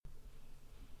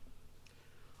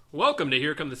Welcome to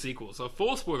Here Come the Sequels, a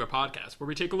full spoiler podcast where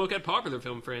we take a look at popular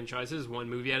film franchises one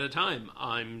movie at a time.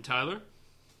 I'm Tyler.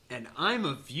 And I'm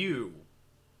a View.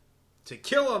 To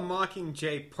Kill a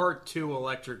Mockingjay Part 2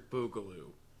 Electric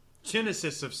Boogaloo.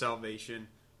 Genesis of Salvation.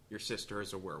 Your sister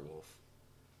is a werewolf.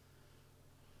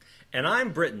 And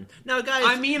I'm Britain. Now, guys...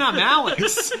 I'm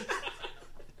Alex.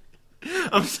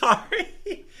 I'm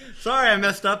sorry. Sorry I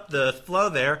messed up the flow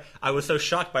there. I was so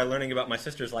shocked by learning about my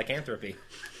sister's lycanthropy.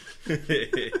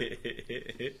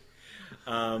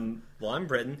 Well, I'm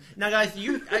Britain. Now, guys,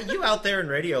 you out there in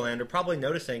Radioland are probably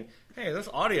noticing, hey, this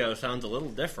audio sounds a little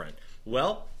different.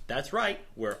 Well, that's right.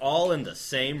 We're all in the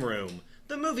same room.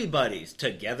 The Movie Buddies,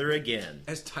 together again.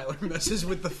 As Tyler messes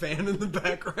with the fan in the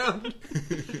background.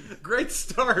 Great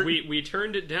start. We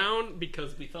turned it down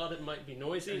because we thought it might be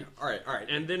noisy. All right.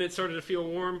 And then it started to feel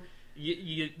warm.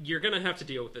 You're going to have to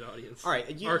deal with it, audience. All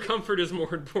right. Our comfort is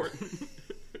more important.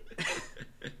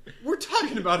 We're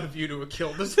talking about A View to a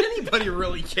Kill. Does anybody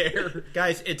really care?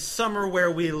 Guys, it's summer where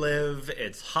we live.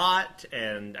 It's hot,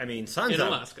 and, sun's In out.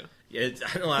 Alaska. It's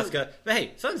in Alaska. But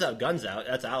hey, sun's out, guns out.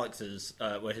 That's Alex's,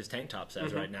 what his tank top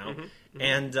says right now.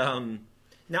 And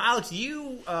now, Alex,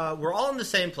 we're all in the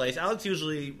same place. Alex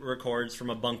usually records from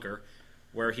a bunker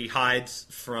where he hides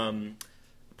from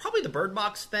probably the Bird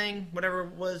Box thing, whatever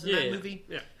it was in that movie.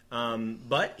 Yeah.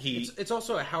 But he... It's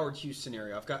also a Howard Hughes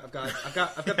scenario. I've got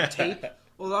the tape.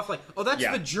 Well, off that's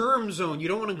the germ zone. You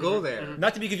don't want to go there.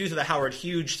 Not to be confused with the Howard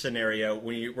Hughes scenario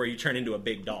where you turn into a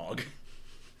big dog.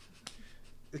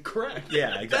 Correct.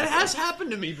 Yeah, exactly. That has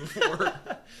happened to me before.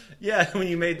 Yeah, when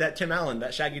you made that Tim Allen,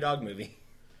 that Shaggy Dog movie.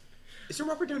 Is there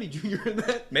Robert Downey Jr. in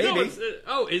that? Maybe.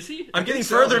 No, is he? I'm getting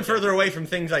further and further away from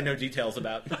things I know details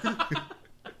about.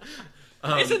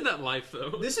 Isn't that life,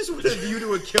 though? This is what A View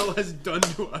to a Kill has done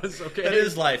to us, okay? That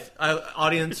is life.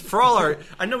 Audience, for all our...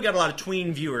 I know we got a lot of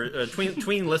tween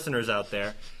tween listeners out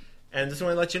there. And just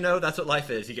want to let you know that's what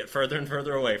life is. You get further and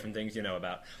further away from things you know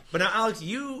about. But now, Alex,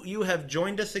 you have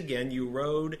joined us again. You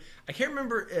rode... I can't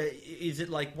remember... is it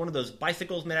like one of those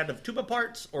bicycles made out of tuba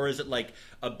parts? Or is it like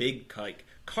a big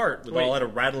cart with all out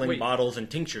of rattling bottles and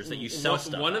tinctures that you sell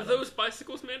stuff One of those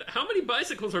bicycles made... How many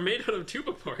bicycles are made out of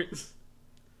tuba parts?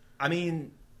 I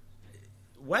mean...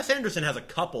 Wes Anderson has a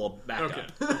couple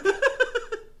backup. Okay.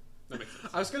 That makes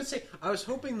sense. I was going to say, I was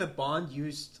hoping that Bond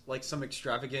used like some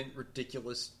extravagant,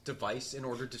 ridiculous device in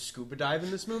order to scuba dive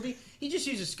in this movie. He just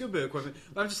uses scuba equipment.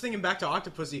 But I'm just thinking back to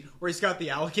Octopussy, where he's got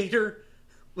the alligator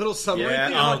little submarine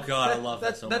thing. Oh, God, I love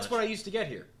that so much. That's what I used to get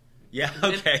here. Yeah,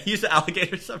 okay. Use the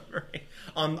alligator submarine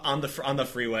on the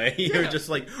freeway. You're just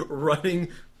like running.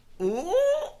 Ooh.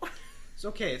 It's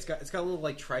okay. It's got little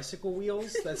like tricycle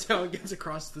wheels. That's how it gets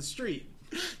across the street.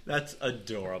 That's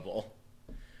adorable.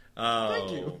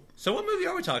 Thank you. So what movie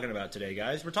are we talking about today,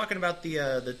 guys? We're talking about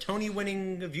the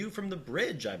Tony-winning View from the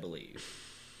Bridge, I believe.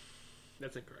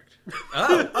 That's incorrect.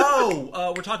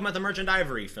 We're talking about the Merchant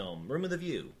Ivory film, Room of the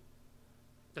View.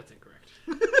 That's incorrect.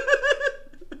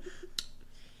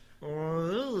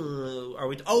 Are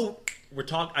we? We're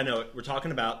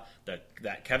talking about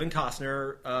that Kevin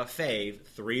Costner fave,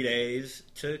 3 Days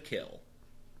to Kill.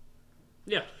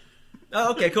 Yeah.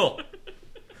 Oh, okay, cool.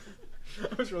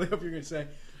 I was really hoping you were going to say,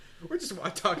 we're just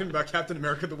talking about Captain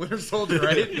America the Winter Soldier,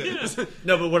 right? Yeah.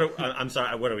 No, but I'm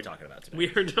sorry, what are we talking about today?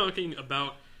 We are talking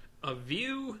about A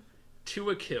View to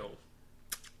a Kill.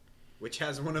 Which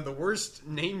has one of the worst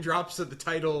name drops of the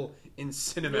title in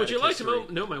cinematic Would you like history.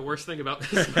 to know my worst thing about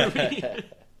this movie?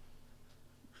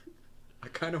 I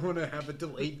kind of want to have a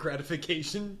delayed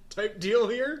gratification type deal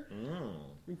here.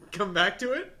 Come back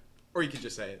to it. Or you could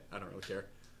just say it. I don't really care.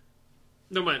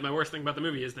 No, my worst thing about the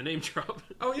movie is the name drop.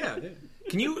 Oh, yeah.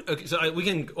 Can you... Okay, so we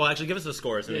can... Well, actually, give us the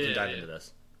scores and we can dive into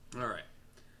this. All right.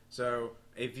 So,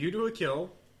 A View to a Kill,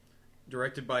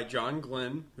 directed by John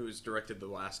Glenn, who has directed the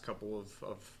last couple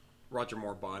of Roger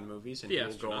Moore Bond movies, and he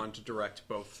will go on to direct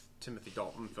both Timothy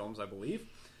Dalton films, I believe.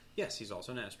 Yes, he's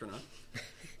also an astronaut.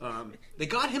 They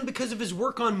got him because of his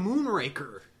work on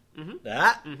Moonraker. Mm-hmm.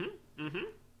 That? Mm-hmm. Mm-hmm.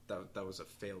 That was a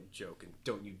failed joke, and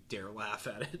don't you dare laugh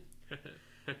at it.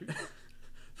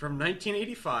 From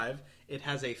 1985, it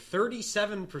has a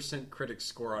 37% critic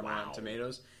score on Rotten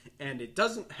Tomatoes, and it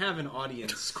doesn't have an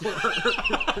audience score.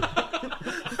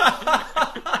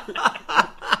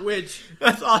 Which...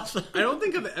 That's awesome. I don't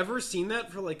think I've ever seen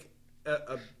that for, like,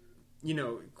 a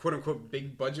quote-unquote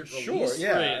big budget release. Sure,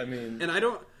 yeah, Right. I mean... And I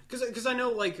don't... Because I know,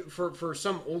 like, for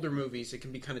some older movies, it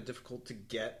can be kind of difficult to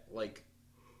get, like,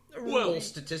 full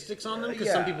statistics on them, because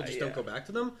some people just don't go back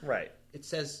to them. Right. It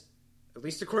says... At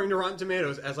least according to Rotten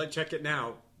Tomatoes, as I check it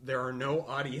now, there are no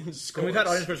audience scores. And we've had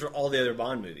audience scores for all the other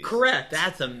Bond movies. Correct.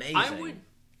 That's amazing.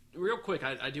 real quick,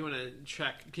 I do want to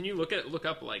check. Can you look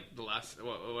up like the last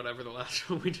whatever the last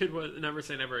one we did was Never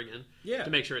Say Never Again? Yeah. To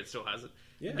make sure it still has it.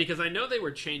 Yeah. Because I know they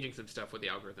were changing some stuff with the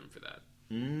algorithm for that.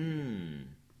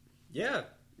 Yeah.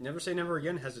 Never Say Never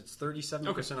Again has its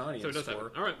 37% audience so it does have score.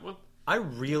 it. All right, well.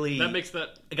 That makes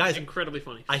that guys incredibly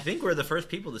funny. I think we're the first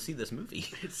people to see this movie.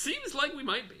 It seems like we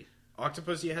might be.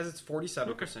 Octopussy has its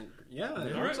 47%. Yeah,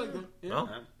 it looks like that. Yeah.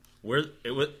 Well,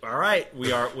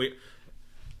 we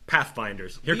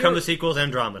Pathfinders. Here come the sequels,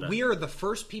 Andromeda. We are the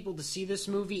first people to see this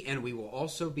movie, and we will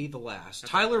also be the last.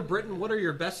 Tyler Britton, what are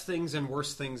your best things and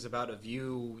worst things about A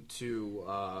View to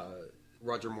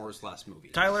Roger Moore's last movie?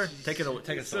 Tyler, take it away.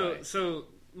 So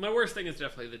my worst thing is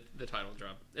definitely the title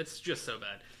drop. It's just so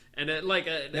bad. And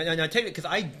no, take it because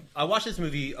I watched this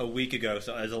movie a week ago,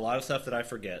 so there's a lot of stuff that I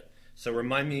forget. So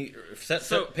remind me,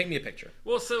 paint me a picture.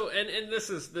 Well, and this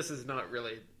is not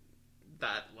really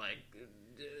that like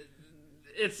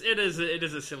it is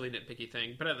a silly nitpicky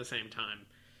thing, but at the same time,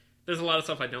 there's a lot of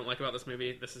stuff I don't like about this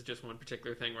movie. This is just one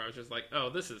particular thing where I was just like, oh,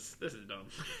 this is dumb.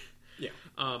 Yeah.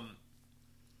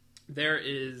 There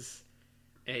is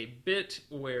a bit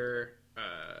where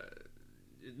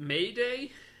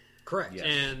Mayday, correct, yes.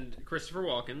 and Christopher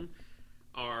Walken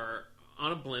are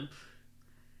on a blimp.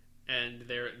 And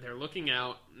they're looking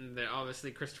out, and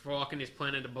obviously Christopher Walken is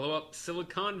planning to blow up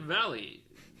Silicon Valley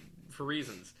for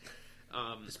reasons.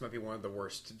 This might be one of the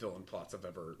worst villain plots I've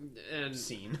ever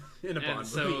seen in a Bond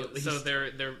so, movie. At least. So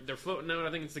they're floating out.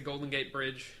 I think it's the Golden Gate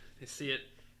Bridge. They see it.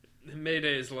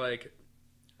 Mayday is like,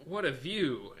 "What a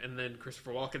view!" And then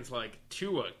Christopher Walken's like,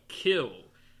 "To a kill."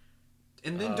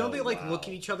 And then don't they look at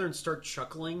each other and start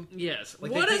chuckling? Yes.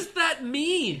 Like what does that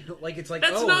mean? Like it's like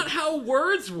that's not how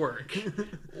words work.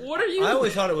 What are you? I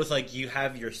always thought it was like you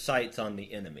have your sights on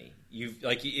the enemy. You've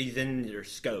he's in your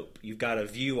scope. You've got a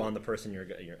view on the person you're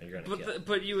going to kill.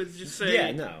 But you would just say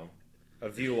a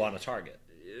view on a target.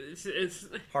 It's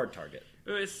hard target.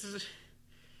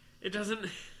 It doesn't.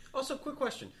 Also, quick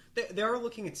question: they are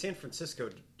looking at San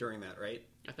Francisco during that, right?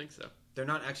 I think so. They're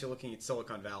not actually looking at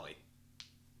Silicon Valley.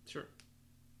 Sure.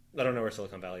 I don't know where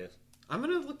Silicon Valley is. I'm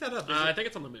going to look that up. I think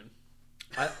it's on the moon.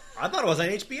 I thought it was on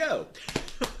HBO.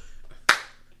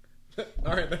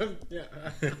 All right, yeah,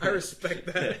 I respect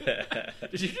that.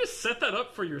 Did you just set that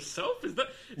up for yourself? Is that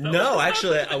no?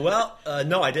 Actually,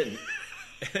 no, I didn't.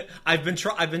 I've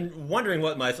been wondering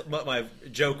what my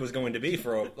joke was going to be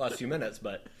for the last few minutes,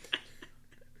 but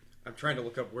I'm trying to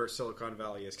look up where Silicon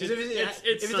Valley is because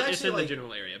it's in the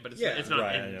general area, but it's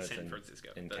not in San Francisco,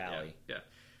 in Cali. Yeah.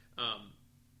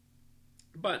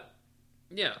 But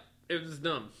yeah, it was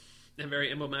dumb and very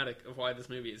emblematic of why this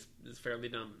movie is fairly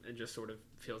dumb and just sort of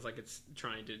feels like it's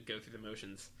trying to go through the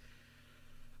motions.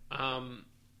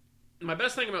 My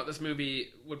best thing about this movie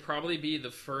would probably be the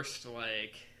first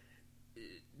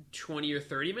 20 or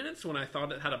 30 minutes when I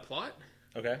thought it had a plot.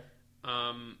 Okay.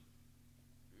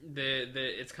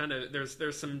 It's kind of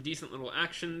there's some decent little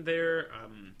action there.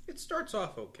 It starts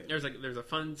off okay. There's a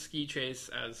fun ski chase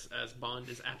as Bond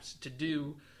is apt to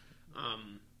do.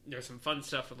 There's some fun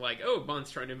stuff with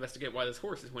Bond's trying to investigate why this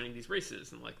horse is winning these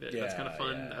races, and that's kind of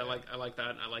fun. Yeah. I like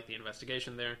that. I like the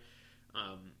investigation there.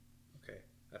 Okay,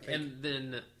 I think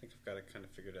I've got it kind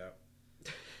of figured out.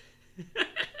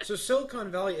 So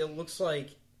Silicon Valley, it looks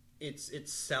like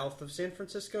it's south of San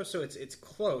Francisco, so it's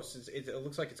close. It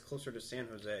looks like it's closer to San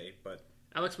Jose, but.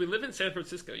 Alex, we live in San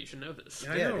Francisco. You should know this.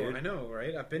 Yeah, I know,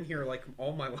 right? I've been here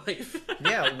all my life.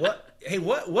 Yeah.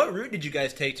 What route did you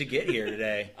guys take to get here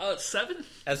today? 7.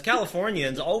 As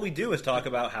Californians, all we do is talk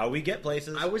about how we get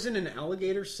places. I was in an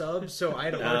alligator sub, so I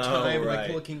had a hard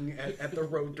time looking at the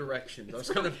road directions. I was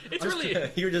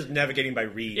you were just navigating by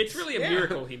reeds. It's really a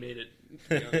miracle he made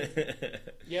it.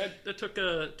 Yeah, it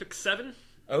took 7.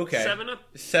 Okay. 7 up.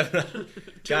 7 up.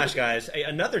 Gosh, guys,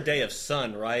 another day of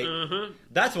sun, right? Uh-huh.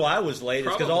 That's why I was late.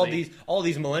 It's because all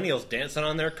these millennials dancing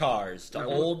on their cars to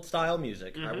old style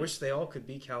music. I wish they all could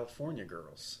be California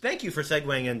girls. Thank you for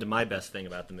segueing into my best thing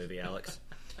about the movie, Alex.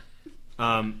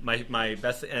 My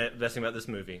best thing about this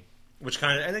movie, which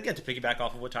kind of, and again to piggyback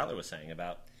off of what Tyler was saying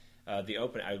about the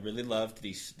opening, I really loved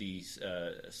the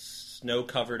snow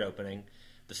covered opening,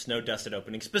 the snow dusted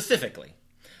opening specifically.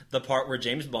 The part where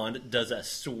James Bond does a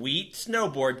sweet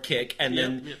snowboard kick and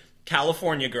then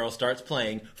California Girl starts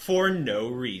playing for no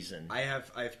reason. I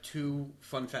have 2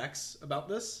 fun facts about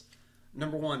this.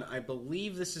 Number 1, I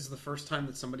believe this is the first time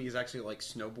that somebody has actually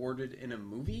snowboarded in a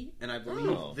movie, and I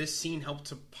believe this scene helped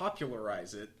to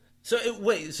popularize it. So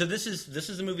this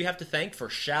is the movie you have to thank for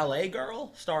Chalet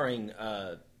Girl, starring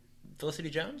Felicity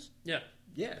Jones? Yeah.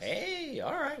 Yes. Hey,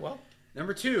 all right, well.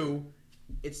 Number 2,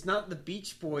 it's not the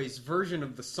Beach Boys version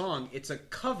of the song. It's a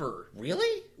cover.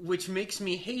 Really? Which makes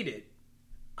me hate it.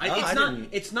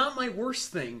 It's not my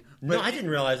worst thing. But no, I didn't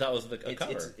realize that was a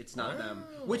cover. It's not them.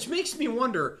 Which makes me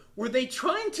wonder, were they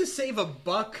trying to save a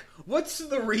buck? What's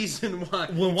the reason why?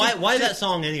 Well, why that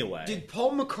song anyway? Did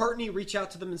Paul McCartney reach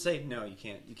out to them and say, no, you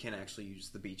can't actually use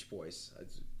the Beach Boys?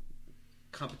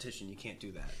 Competition, you can't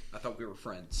do that. I thought we were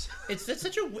friends. It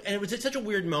was such a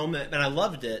weird moment, and I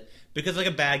loved it because like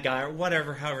a bad guy or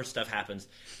whatever, however stuff happens.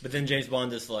 But then James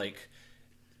Bond is like,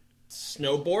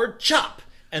 snowboard chop,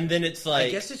 and then it's like,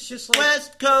 I guess it's just like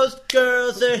West Coast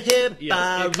girls are hip. Yes,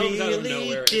 I it comes out of really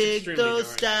nowhere. It's dig extremely those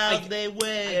dark. styles they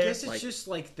wear. I guess it's just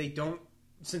like they don't,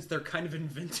 since they're kind of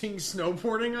inventing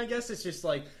snowboarding. I guess it's just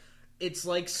like. It's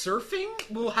like surfing.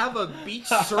 We'll have a beach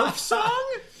surf song.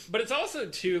 But it's also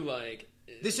too like.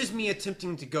 This is me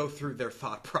attempting to go through their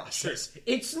thought process. Sure.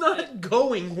 It's not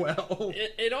going well.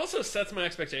 It also sets my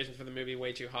expectations for the movie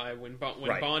way too high when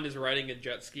Bond is riding a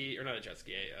jet ski, or not a jet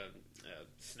ski, a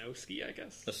snow ski, I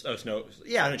guess. Snow.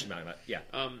 Yeah, I know what you're talking about. Yeah.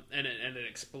 And it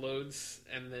explodes,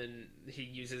 and then he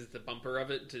uses the bumper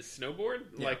of it to snowboard.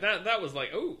 Yeah. Like that. That was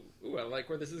like, ooh, I like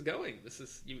where this is going. This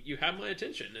is you have my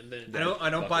attention, and then I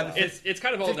don't buy the. It's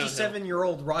kind of all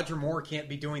 57-year-old Roger Moore can't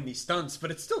be doing these stunts,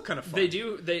 but it's still kind of fun. They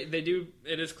do.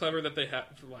 It is clever that they have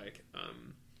like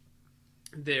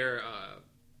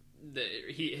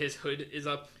his hood is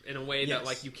up in a way that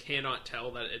like you cannot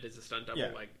tell that it is a stunt double.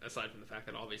 Yeah. Like aside from the fact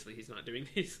that obviously he's not doing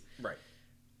these. Right.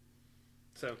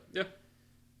 So yeah.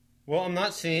 Well, I'm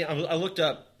not seeing. I looked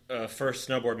up first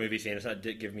snowboard movie scene. It's not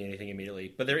did give me anything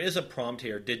immediately, but there is a prompt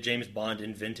here. Did James Bond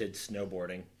invented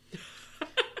snowboarding?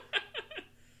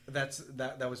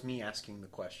 That was me asking the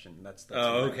question. That's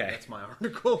okay. That's my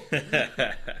article.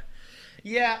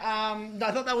 Yeah,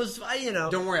 I thought that was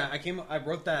Don't worry, I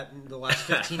wrote that in the last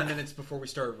 15 minutes before we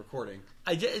started recording.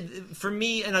 For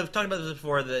me, and I've talked about this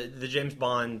before, the James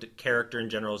Bond character in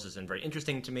general isn't very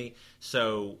interesting to me.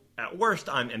 So at worst,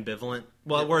 I'm ambivalent.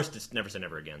 Well, at worst, it's never say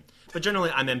never again. But generally,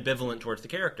 I'm ambivalent towards the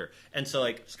character. And so,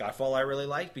 like Skyfall, I really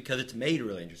like because it's made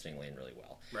really interestingly and really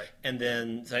well. Right. And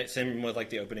then same with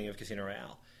like the opening of Casino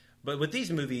Royale. But with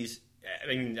these movies, I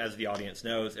mean, as the audience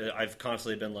knows, I've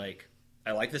constantly been like,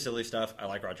 I like the silly stuff. I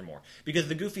like Roger Moore. Because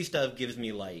the goofy stuff gives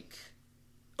me like,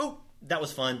 oh, that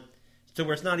was fun. So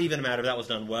where it's not even a matter of that was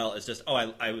done well. It's just, oh,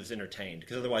 I was entertained.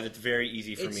 Because otherwise it's very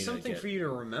easy for me to It's something for you to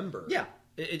remember. Yeah.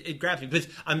 It grabs me. Because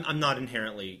I'm not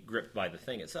inherently gripped by the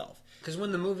thing itself. Because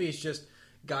when the movie is just,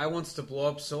 guy wants to blow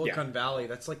up Silicon Valley,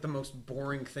 that's like the most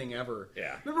boring thing ever.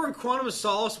 Yeah. Remember in Quantum of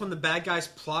Solace when the bad guy's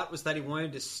plot was that he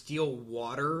wanted to steal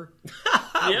water?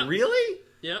 Yep. Really?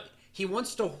 Yep. He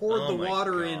wants to hoard the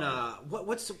water God.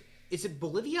 in is it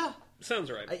Bolivia?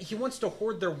 Sounds right. He wants to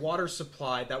hoard their water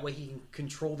supply. That way he can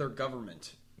control their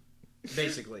government.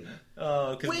 Basically.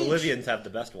 Oh, because Bolivians have the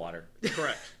best water.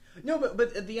 Correct. No,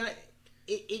 but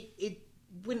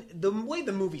when the way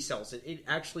the movie sells it, it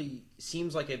actually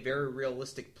seems like a very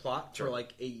realistic plot for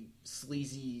like a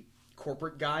sleazy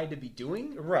corporate guy to be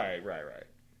doing. Right.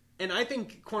 And I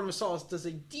think Quantum of Solace does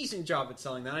a decent job at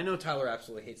selling that. I know Tyler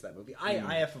absolutely hates that movie. I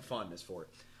have a fondness for it.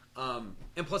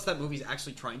 And plus that movie's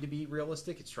actually trying to be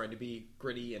realistic. It's trying to be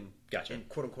gritty and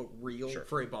quote-unquote real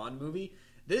for a Bond movie.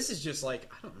 This is just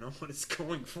like, I don't know what it's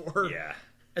going for. Yeah.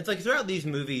 It's like throughout these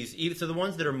movies, so the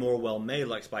ones that are more well-made,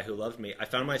 like Spy Who Loved Me, I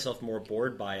found myself more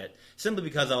bored by it, simply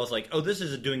because I was like, oh, this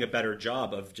is doing a better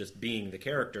job of just being the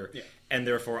character, and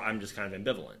therefore I'm just kind of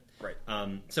ambivalent. Right.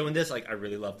 So in this, like, I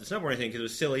really loved the snowboarding thing, because it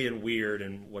was silly and weird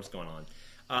and what's going on.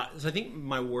 So I think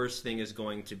my worst thing is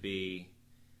going to be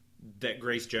that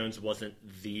Grace Jones wasn't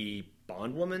the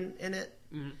Bond woman in it,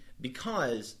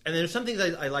 because, and there's some things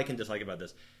I like and dislike about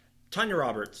this. Tanya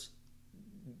Roberts,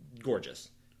 gorgeous.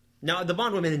 Now, the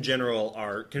Bond women in general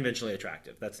are conventionally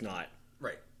attractive. That's not...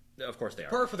 Right. Of course they are.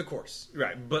 Par for the course.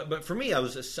 Right. But for me, I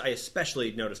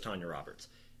especially noticed Tanya Roberts.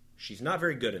 She's not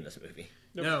very good in this movie.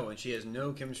 Nope. No, and she has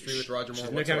no chemistry with Roger Moore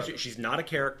whatsoever. She's not a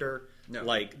character. No.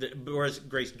 Whereas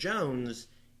Grace Jones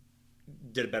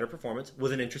did a better performance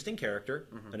with an interesting character,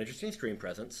 an interesting screen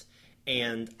presence,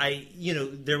 and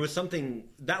there was something...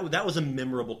 That was a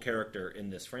memorable character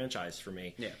in this franchise for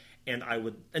me. Yeah. And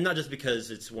not just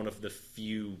because it's one of the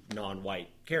few non-white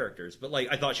characters, but like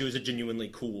I thought she was a genuinely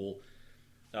cool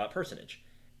personage,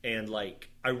 and like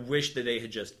I wish that they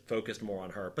had just focused more on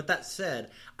her. But that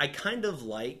said, I kind of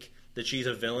like that she's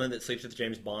a villain that sleeps with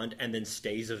James Bond and then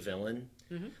stays a villain.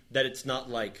 That it's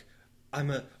not like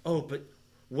but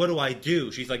what do I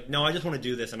do? She's like, no, I just want to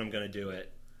do this and I'm going to do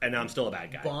it, and now I'm still a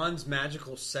bad guy. Bond's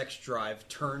magical sex drive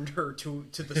turned her to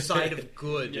the side of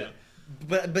good. Yeah.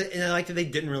 But and I like that they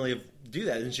didn't really do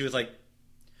that, and she was like,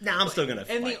 Nah, I'm still gonna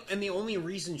fight. And the only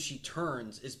reason she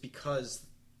turns is because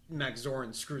Max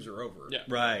Zorin screws her over. Yeah.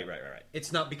 Right.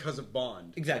 It's not because of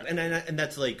Bond. Exactly, and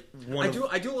that's like one.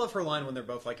 I do love her line when they're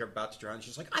both like about to drown.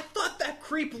 She's like, "I thought that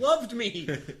creep loved me."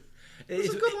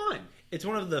 It's a good line. It's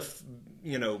one of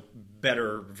the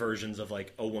better versions of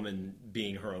like a woman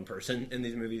being her own person in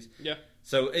these movies. Yeah.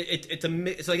 So it's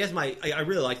a so I guess I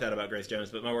really like that about Grace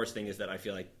Jones, but my worst thing is that I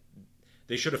feel like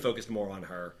they should have focused more on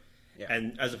her. Yeah.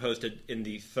 And as opposed to in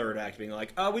the third act being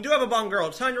like, we do have a Bond girl,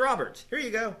 it's Tanya Roberts. Here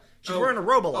you go. She's wearing a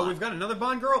robe a lot. Oh, we've got another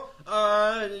Bond girl?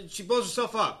 She blows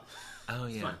herself up. Oh,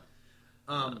 yeah.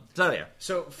 Fine.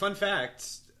 So, fun fact,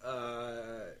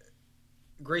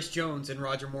 Grace Jones and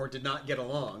Roger Moore did not get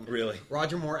along. Really?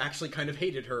 Roger Moore actually kind of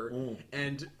hated her.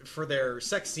 And for their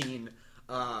sex scene,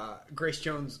 Grace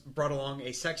Jones brought along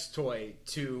a sex toy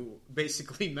to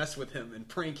basically mess with him and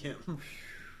prank him.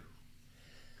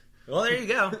 Well, there you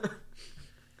go.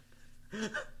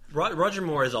 Roger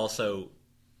Moore is also...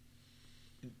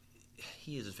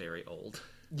 He is very old.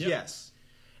 Yep. Yes.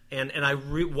 And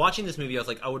watching this movie, I was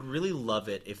like, I would really love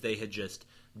it if they had just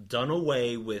done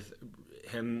away with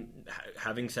him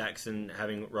having sex and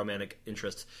having romantic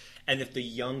interests, and if the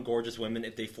young, gorgeous women,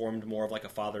 if they formed more of like a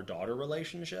father-daughter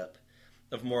relationship,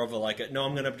 of more of a like, no,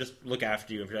 I'm going to just look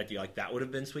after you and protect you, like that would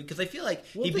have been sweet. Because I feel like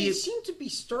they seem to be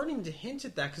starting to hint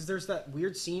at that, because there's that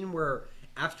weird scene where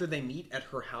after they meet at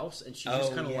her house and she's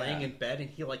just kind of laying in bed and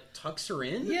he like tucks her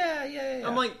in. Yeah.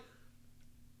 I'm like,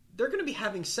 they're going to be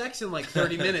having sex in like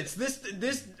 30 minutes. This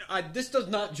does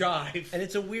not jive. And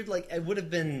it's a weird, like, it would have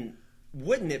been,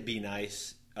 wouldn't it be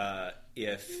nice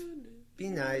if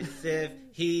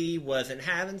he wasn't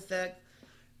having sex?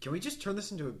 Can we just turn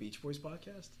this into a Beach Boys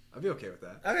podcast? I'd be okay with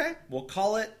that. Okay. We'll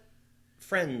call it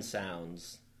Friend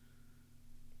Sounds.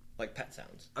 Like pet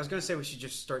sounds. I was going to say we should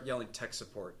just start yelling tech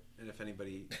support. And if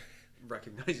anybody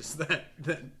recognizes that,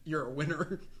 then you're a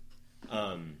winner.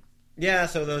 Yeah,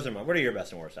 so those are what are your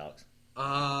best and worst, Alex?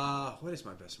 What is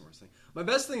my best and worst thing? My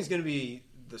best thing is going to be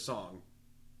the song,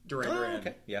 Duran Duran.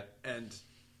 Okay. Yeah. And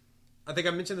I think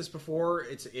I mentioned this before.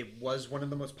 It was one of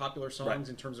the most popular songs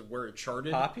in terms of where it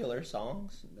charted. Popular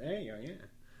songs. There you go,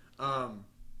 yeah.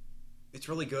 It's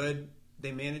really good.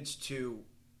 They managed to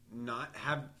not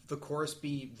have the chorus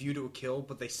be View to a Kill,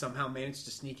 but they somehow managed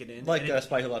to sneak it in. Like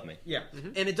Spy Who Loved Me. Yeah.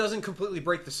 Mm-hmm. And it doesn't completely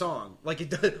break the song like it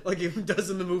does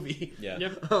in the movie. Yeah.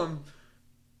 Yep. I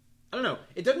don't know.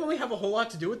 It doesn't really have a whole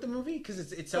lot to do with the movie,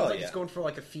 because it sounds like it's going for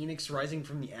like a phoenix rising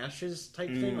from the ashes type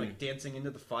thing, like dancing into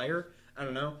the fire. I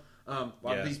don't know. A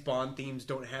lot of these Bond themes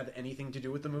don't have anything to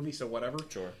do with the movie, so whatever.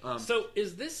 Sure. So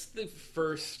is this the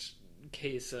first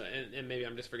case, and maybe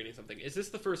I'm just forgetting something, is this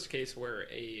the first case where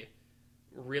a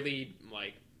really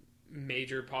like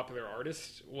major popular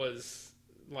artist was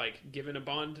like given a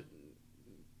Bond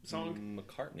song?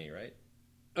 McCartney, right?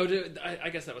 Oh, I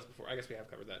guess that was before. I guess we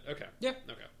have covered that. Okay. Yeah.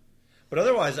 Okay. But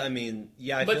otherwise, I mean,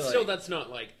 yeah. But still, that's not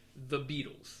like the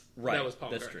Beatles. Right. That was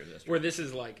popular. That's true. Where this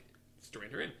is like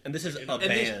Duran Duran. And this is a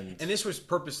band. And this was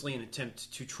purposely an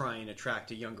attempt to try and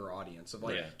attract a younger audience of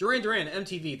like Yeah. Duran Duran,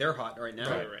 MTV, they're hot right now.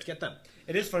 Right. Let's get them.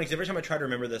 It is funny because every time I try to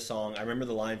remember this song, I remember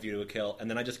the line "View to a Kill," and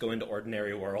then I just go into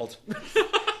 "Ordinary World."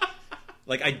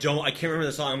 Like I can't remember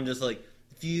the song. I'm just like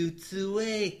 "View to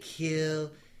a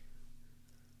Kill,"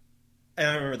 and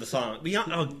I remember the song.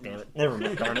 Oh damn it!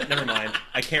 Never mind.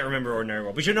 I can't remember "Ordinary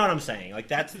World," but you know what I'm saying. Like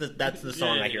that's the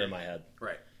song I hear in my head.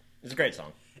 Right. It's a great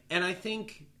song. And I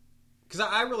think, because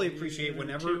I really appreciate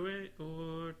whenever...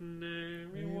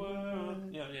 Ordinary world.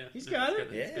 Yeah. He's got it.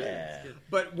 Yeah. It's good.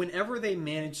 But whenever they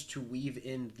manage to weave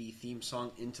in the theme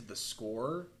song into the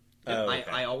score,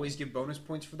 I always give bonus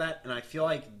points for that. And I feel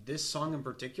like this song in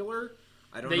particular,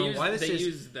 I don't know why this is... They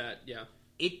use that, yeah.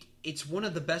 It's one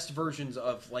of the best versions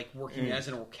of like working as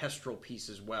an orchestral piece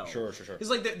as well. Sure. It's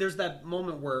like there's that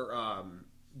moment where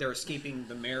they're escaping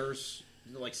the mayor's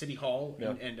like City Hall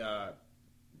and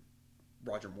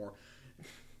Roger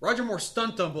Moore's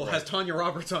stunt double has Tanya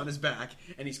Roberts on his back,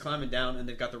 and he's climbing down, and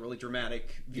they've got the really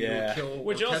dramatic View to a Kill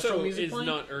which orchestral also music is playing.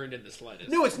 not earned in the slightest.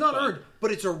 No, it's not earned,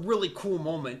 but it's a really cool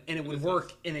moment, and it would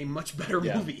work in a much better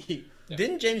movie. Yeah.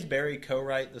 Didn't James Barry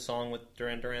co-write the song with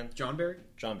Duran Duran? John Barry?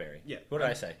 John Barry. Yeah. What did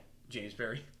I say? James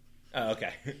Barry. Oh,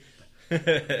 okay.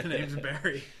 The name's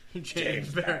Barry.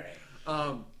 James Barry.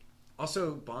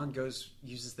 Also, Bond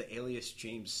uses the alias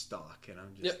James Stock, and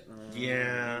I'm just...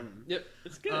 Yeah. Yep,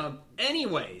 it's good.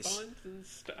 Anyways.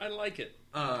 I like it.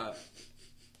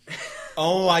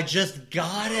 Oh, I just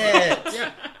got it.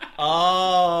 Yeah.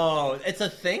 Oh, it's a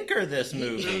thinker, this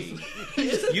movie.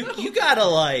 you gotta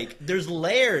like, there's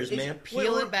layers, man.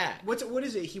 Peel it back. What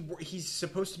is it? He's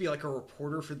supposed to be like a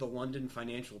reporter for the London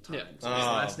Financial Times. Yeah. His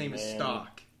last name is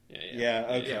Stock. Yeah.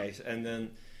 Okay. Yeah. And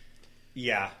then.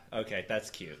 Yeah. Okay. That's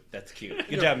cute.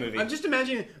 Good job, movie. I'm just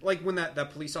imagining like when that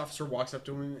police officer walks up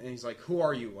to him and he's like, "Who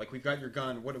are you? Like, we've got your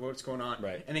gun. What's going on?"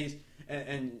 Right.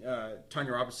 And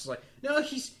Tanya Roberts is like, "No,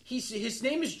 his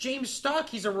name is James Stock.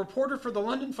 He's a reporter for the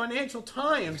London Financial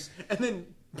Times." And then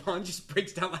Bond just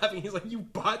breaks down laughing. He's like, "You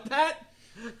bought that?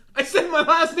 I said my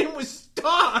last name was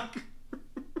Stock."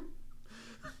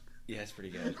 Yeah, it's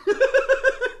pretty good.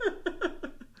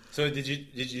 So did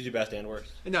you do best and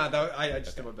worst? No, I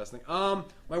just did my best thing.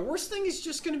 My worst thing is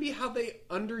just going to be how they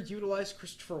underutilized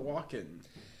Christopher Walken.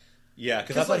 Yeah,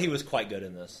 because I thought he was quite good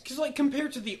in this. Because like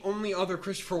compared to the only other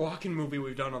Christopher Walken movie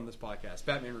we've done on this podcast,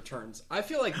 Batman Returns, I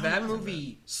feel like that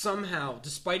movie somehow,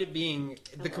 despite it being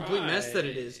the complete mess that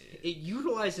it is, it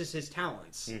utilizes his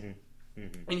talents, and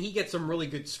he gets some really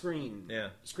good screen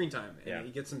time, and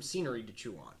he gets some scenery to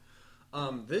chew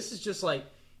on. This is just like.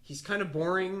 He's kind of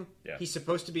boring. Yeah. He's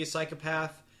supposed to be a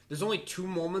psychopath. There's only 2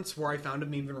 moments where I found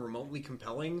him even remotely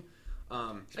compelling.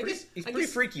 He's pretty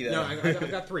freaky, though. No, I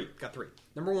got three.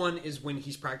 Number 1 is when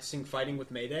he's practicing fighting with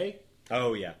Mayday.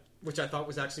 Oh, yeah. Which I thought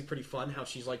was actually pretty fun, how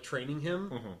she's, like, training him.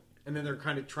 Mm-hmm. And then they're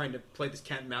kind of trying to play this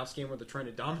cat and mouse game where they're trying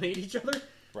to dominate each other.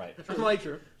 Right. I'm like,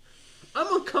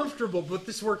 I'm uncomfortable, but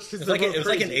this works because it was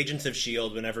like an Agents of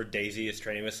S.H.I.E.L.D. whenever Daisy is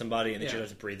training with somebody and then she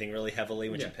starts breathing really heavily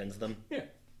when she pins them. Yeah.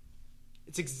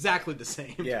 It's exactly the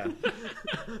same. Yeah.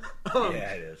 Yeah,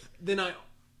 it is. Then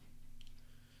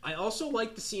I also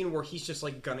like the scene where he's just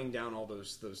like gunning down all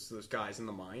those guys in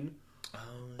the mine. Oh,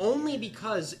 only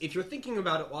because if you're thinking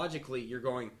about it logically, you're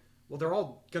going, well, they're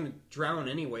all going to drown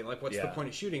anyway. Like, what's the point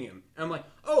of shooting him? And I'm like,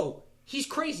 oh, he's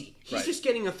crazy. He's just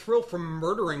getting a thrill from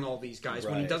murdering all these guys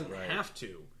when he doesn't have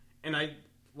to. And I,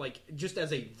 like, just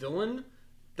as a villain,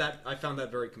 I found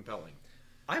that very compelling.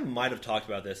 I might have talked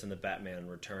about this in the Batman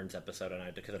Returns episode,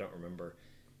 because I don't remember.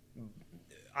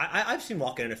 I've seen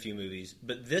Walken in a few movies,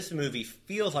 but this movie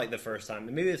feels like the first time,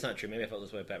 and maybe it's not true, maybe I felt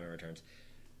this way with Batman Returns,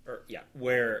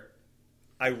 where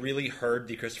I really heard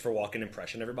the Christopher Walken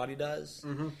impression everybody does.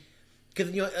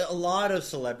 Because, a lot of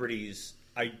celebrities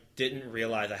I didn't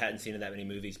realize I hadn't seen in that many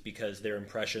movies because their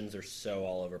impressions are so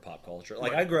all over pop culture.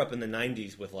 Like, I grew up in the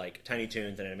 90s with, like, Tiny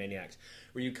Toons and Animaniacs,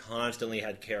 where you constantly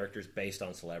had characters based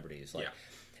on celebrities. Like,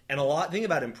 and the thing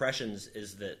about impressions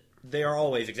is that they are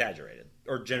always exaggerated,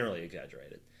 or generally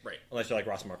exaggerated. Right. Unless you're like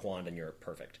Ross Marquand and you're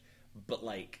perfect. But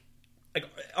like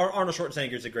Arnold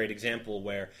Schwarzenegger is a great example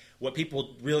where what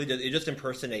people really do, they just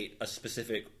impersonate a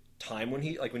specific time when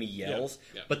he yells,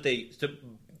 but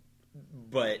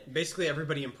But basically,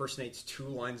 everybody impersonates 2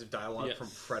 lines of dialogue from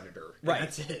Predator. Right,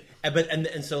 that's it.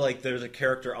 And so like there's a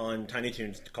character on Tiny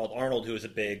Toons called Arnold who is a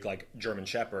big like German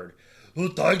Shepherd who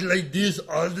talks like this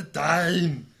all the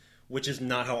time, which is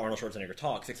not how Arnold Schwarzenegger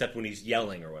talks, except when he's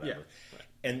yelling or whatever.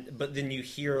 Yeah. But then you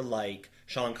hear like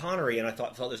Sean Connery, and I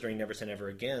felt this during Never Say Never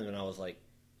Again, and I was like,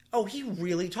 oh, he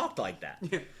really talked like that.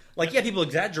 Like, people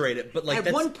exaggerate it, but like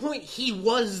at one point he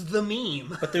was the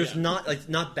meme. But there's not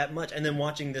that much. And then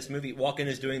watching this movie, Walken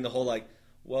is doing the whole like,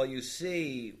 well, you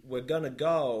see, we're gonna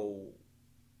go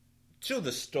to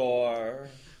the store.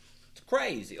 It's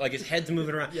crazy. Like his head's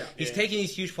moving around. He's taking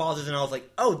these huge pauses, and I was like,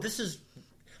 oh, this is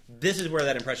where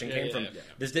that impression came from. Yeah.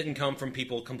 This didn't come from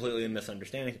people completely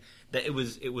misunderstanding. That it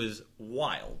was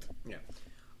wild. Yeah.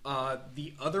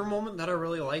 The other moment that I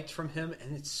really liked from him,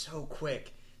 and it's so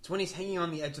quick. It's when he's hanging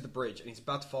on the edge of the bridge and he's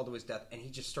about to fall to his death, and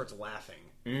he just starts laughing.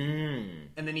 And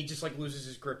then he just like loses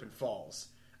his grip and falls.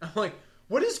 I'm like,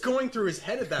 what is going through his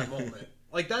head at that moment?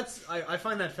 Like I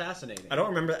find that fascinating. I don't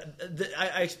remember.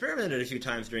 I experimented a few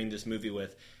times during this movie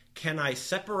with, can I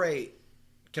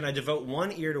devote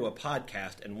one ear to a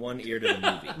podcast and one ear to the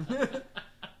movie?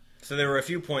 So there were a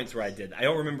few points where I did. I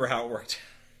don't remember how it worked.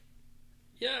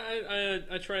 Yeah,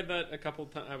 I tried that a couple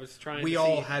times. I was trying. We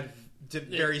all had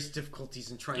various difficulties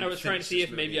in trying. I was trying to see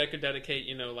if maybe I could dedicate,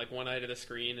 like one eye to the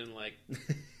screen and like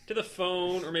to the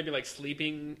phone, or maybe like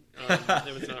sleeping.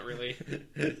 It was not really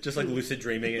just like lucid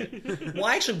dreaming it. Well,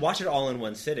 I actually watched it all in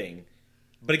one sitting,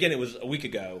 but again, it was a week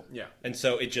ago. Yeah, and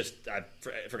so I've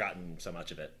forgotten so much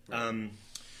of it. Right.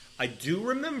 I do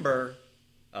remember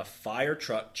a fire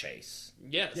truck chase.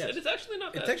 Yes. It is actually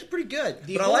not bad. It's actually pretty good.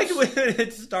 But I like it when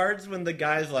it starts when the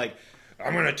guy's like,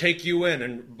 I'm going to take you in.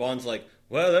 And Bond's like,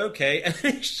 well, okay. And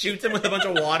then he shoots him with a bunch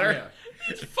of water. Yeah.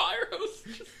 It's fire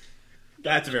hose.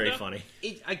 That's very funny.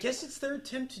 I guess it's their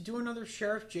attempt to do another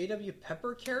Sheriff J.W.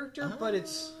 Pepper character, but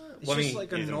it's just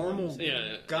like a normal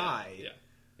guy.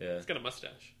 Yeah. He's got a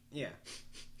mustache. Yeah.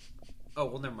 Oh,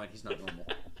 well, never mind. He's not normal.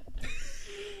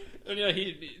 And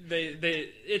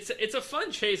it's a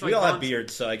fun chase. We all have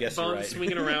beards, so I guess Bond's you're right.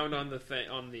 Swinging around on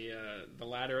the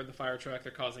ladder of the fire truck.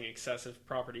 They're causing excessive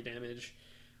property damage.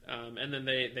 And then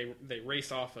they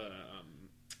race off a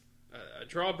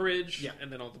drawbridge, Yeah.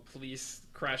 and then all the police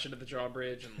crash into the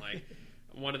drawbridge, and like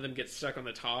one of them gets stuck on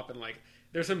the top, and like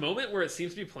there's a moment where it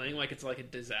seems to be playing like it's like a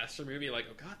disaster movie, like,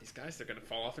 oh god, these guys, they're gonna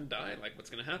fall off and die, like what's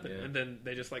gonna happen? Yeah. And then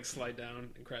they just like slide down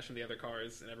and crash into the other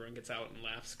cars, and everyone gets out and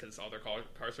laughs because all their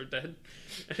cars are dead.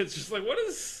 And it's just like,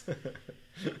 what's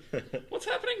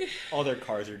happening? All their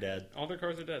cars are dead. All their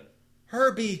cars are dead.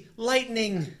 Herbie,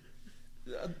 lightning,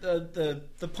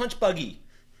 the punch buggy.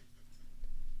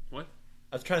 What?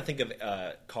 I was trying to think of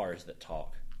cars that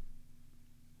talk,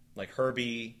 like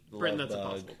Herbie, the Britain, Love that's Bug.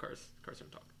 impossible. Cars don't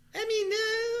talk. I mean,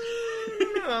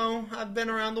 no, I've been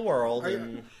around the world.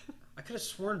 And... I could have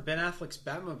sworn Ben Affleck's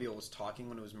Batmobile was talking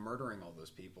when it was murdering all those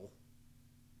people.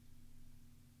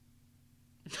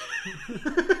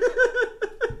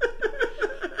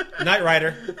 Knight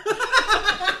Rider.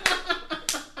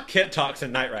 Kit talks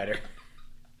in Knight Rider.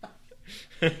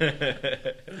 I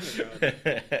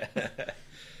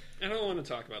don't want to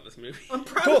talk about this movie. I'm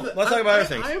proud Cool. of it. Let's talk about other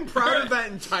things. I am proud of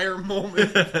that entire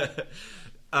moment.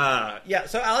 Yeah.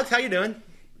 So, Alex, how you doing?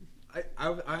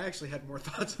 I actually had more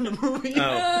thoughts on the movie.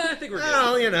 I think we're good.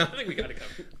 Well, you know. I think we got it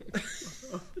covered.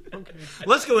 Okay.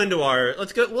 Let's go into our.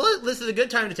 Let's go. Well, this is a good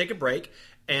time to take a break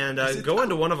and go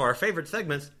into one of our favorite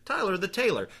segments, Tyler the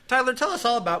Tailor. Tyler, tell us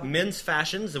all about men's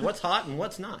fashions and what's hot and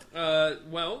what's not.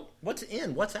 Well, What's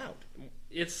in? What's out?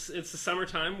 it's the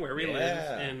summertime where we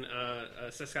live in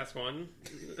Saskatchewan.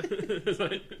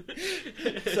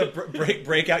 So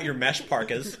break out your mesh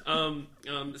parkas. So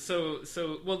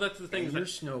well, that's the thing. And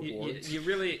is your that snowboards. You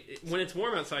really, when it's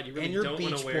warm outside, you really And your don't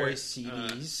want Beach to wear Boys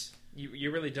CDs.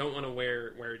 You really don't want to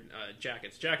wear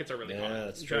jackets. Jackets are really hot.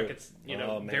 That's true. Jackets,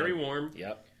 Oh, man. very warm.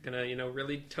 Yep. Gonna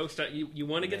really toast out. You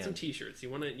want to get Man. some t-shirts. You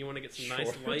want to get some Sure.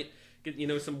 nice light.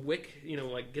 Get some wick.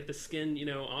 Like get the skin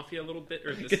off you a little bit.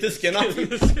 Or Get the skin off.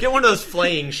 Get one of those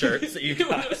flaying shirts that you Get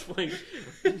one of got. those flames.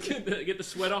 Get the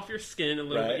sweat off your skin a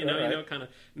little Right, bit. right. Kind of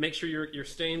make sure you're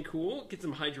staying cool. Get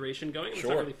some hydration going. It's Sure.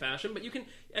 not really fashion, but you can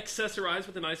accessorize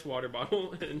with a nice water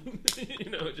bottle and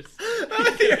just.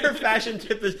 Your fashion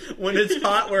tip is when it's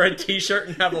hot, wear a t-shirt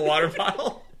and have a water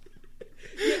bottle.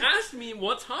 You asked me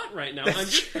what's hot right now. I'm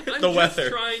just The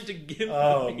weather. trying to give.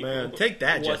 Oh people man, take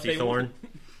that, what Jesse they Thorne. want.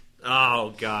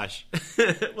 Oh gosh.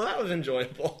 Well, that was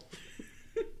enjoyable.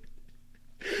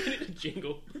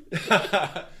 Jingle.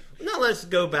 Now let's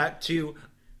go back to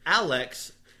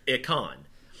Alex Icon.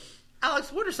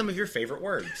 Alex, what are some of your favorite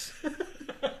words?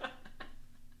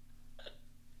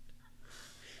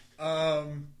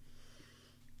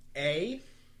 A,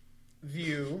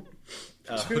 view.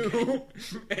 Oh, Two,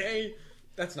 A.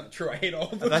 That's not true. I hate all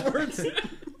those words.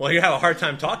 Well, you have a hard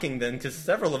time talking then, because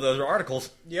several of those are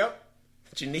articles Yep.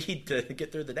 that you need to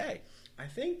get through the day. I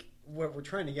think what we're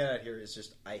trying to get at here is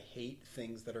just I hate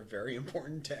things that are very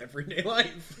important to everyday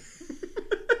life.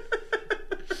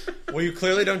 Well, you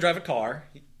clearly don't drive a car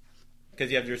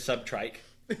because you have your sub-trike,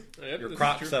 your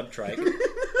Croc sub-trike.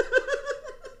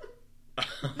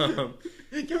 Can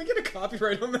we get a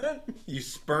copyright on that? You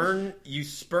spurn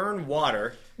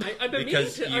water. I've been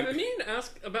Because meaning to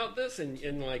ask about this, and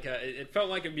it felt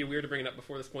like it'd be weird to bring it up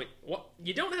before this point. What,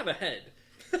 you don't have a head,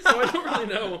 so I don't really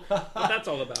know what that's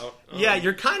all about. Yeah,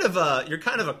 you're kind of a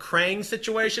Krang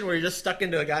situation where you're just stuck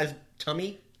into a guy's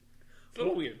tummy. It's a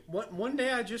little weird. One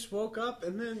day I just woke up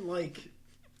and then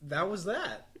that was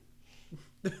that.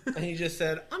 And he just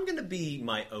said, "I'm going to be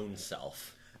my own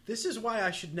self." This is why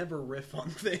I should never riff on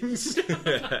things.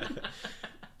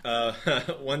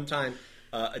 One time,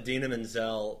 Idina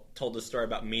Menzel told a story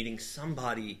about meeting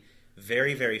somebody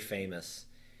very, very famous,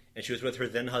 and she was with her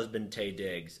then husband Taye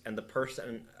Diggs, and the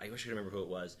person, I wish I could remember who it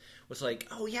was like,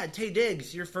 "Oh yeah, Taye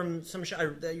Diggs, you're from some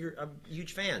show, you're a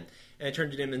huge fan." And I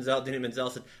turned to Idina Menzel. Idina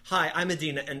Menzel said, "Hi, I'm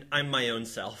Idina, and I'm my own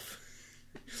self,"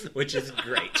 which is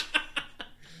great.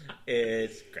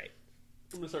 It's great.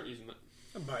 I'm gonna start using that.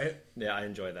 I'll buy it. Yeah, I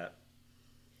enjoy that.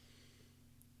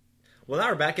 Well, now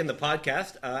we're back in the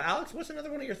podcast. Alex, what's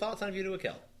another one of your thoughts on A View to a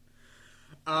Kill?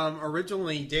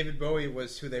 Originally, David Bowie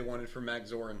was who they wanted for Mag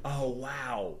Zorin. Oh,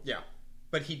 wow. Yeah.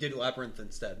 But he did Labyrinth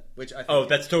instead, which I think... Oh,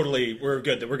 that's totally... We're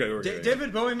good. We're good.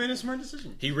 David Bowie made a smart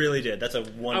decision. He really did. That's a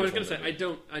wonderful I was gonna movie.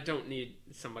 say I don't need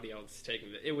somebody else taking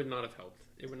it. It would not have helped.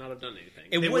 It would not have done anything.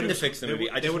 It wouldn't have fixed the movie.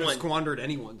 They would have squandered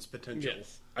anyone's potential.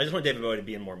 Yes. I just want David Bowie to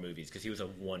be in more movies because he was a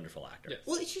wonderful actor. Yes.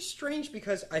 Well, it's just strange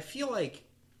because I feel like...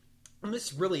 And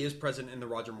this really is present in the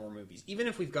Roger Moore movies. Even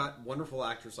if we've got wonderful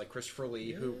actors like Christopher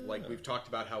Lee, who, we've talked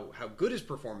about how good his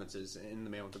performance is in The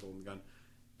Man with the Golden Gun,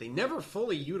 they never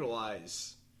fully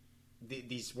utilize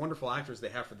these wonderful actors they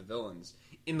have for the villains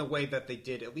in the way that they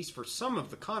did, at least for some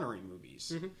of the Connery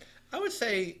movies. Mm-hmm. I would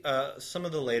say some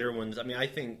of the later ones. I mean, I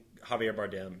think Javier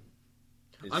Bardem.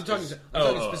 I'm talking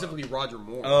specifically Roger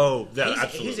Moore. Oh,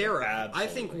 absolutely. His era. Absolutely. I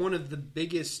think one of the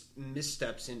biggest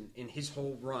missteps in his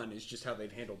whole run is just how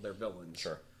they've handled their villains.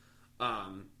 Sure.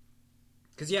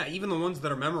 Because, even the ones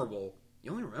that are memorable, you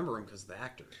only remember them because of the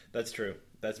actor. That's true.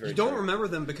 That's very You don't true. remember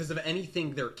them because of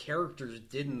anything their characters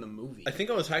did in the movie. I think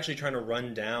I was actually trying to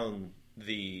run down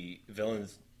the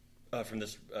villains from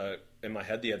this in my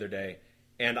head the other day,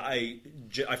 and I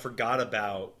forgot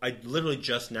about... I literally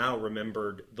just now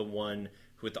remembered the one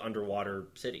with the underwater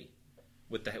city.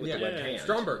 With the webbed hand.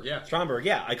 Stromberg, yeah. Stromberg,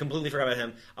 yeah. I completely forgot about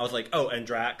him. I was like, oh, and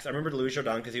Drax. I remembered Louis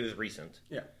Jourdan because he was recent.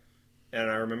 Yeah. And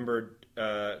I remembered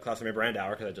Klaus-Maria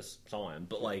Brandauer because I just saw him.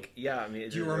 But, like, yeah, I mean...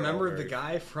 Do you remember the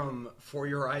guy from For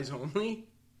Your Eyes Only?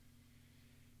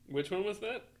 Which one was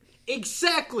that?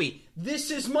 Exactly!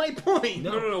 This is my point!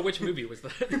 No. Which movie was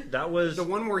that? That was... The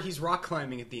one where he's rock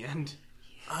climbing at the end.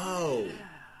 Oh.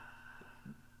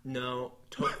 No.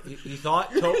 He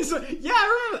thought... Yeah,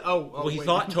 I remember... Well, he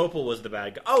thought Topol was the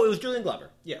bad guy. Oh, it was Julian Glover.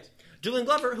 Yes. Julian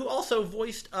Glover, who also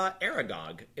voiced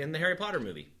Aragog in the Harry Potter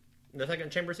movie. The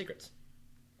second Chamber of Secrets.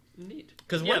 Neat.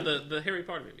 Because the Harry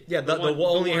Potter movie. Yeah, the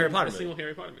only Harry Potter movie. The single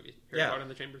Harry Potter movie. Harry Potter and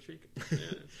the Chamber of Secrets.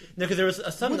 Yeah, no, because there was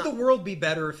some... Would the world be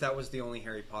better if that was the only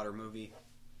Harry Potter movie?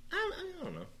 I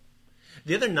don't know.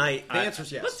 The other night... The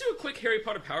answer's yes. Let's do a quick Harry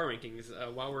Potter power rankings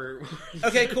while we're...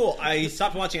 Okay, cool. I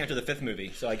stopped watching after the 5th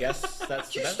movie, so I guess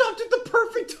that's... You stopped at the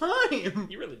perfect time!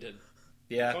 You really did.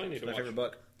 Yeah, it's my favorite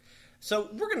book. So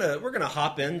we're gonna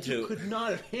hop into... You could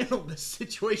not have handled this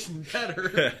situation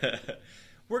better.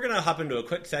 We're going to hop into a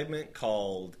quick segment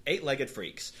called Eight-Legged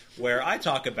Freaks, where I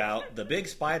talk about the big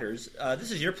spiders. This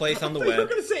is your place on the web. You were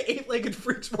going to say Eight-Legged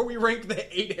Freaks where we ranked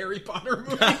the 8 Harry Potter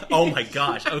movies. Oh my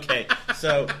gosh, okay.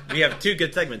 So we have 2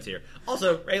 good segments here.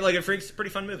 Also, Eight-Legged Freaks,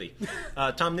 pretty fun movie.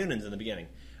 Tom Noonan's in the beginning.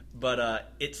 But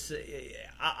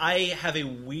I have a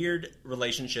weird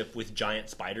relationship with giant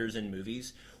spiders in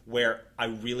movies where I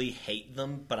really hate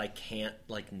them, but I can't,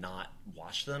 not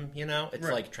watch them, you know? It's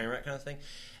like Trainwreck kind of thing.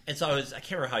 And so I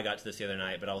can't remember how I got to this the other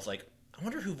night, but I was like, I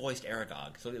wonder who voiced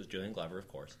Aragog. So it was Julian Glover, of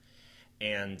course.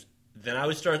 And then I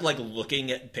started looking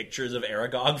at pictures of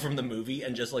Aragog from the movie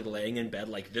and just laying in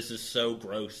bed this is so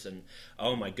gross and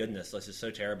oh my goodness, this is so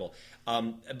terrible.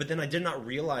 But then I did not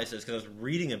realize this because I was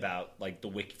reading about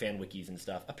the fan wikis and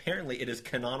stuff. Apparently it is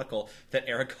canonical that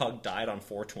Aragog died on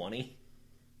 420.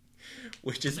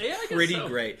 Which is pretty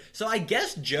great. So I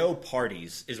guess Joe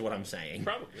parties is what I'm saying.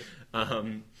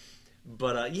 Probably.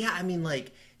 But I mean,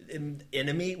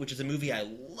 Enemy, which is a movie I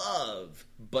love,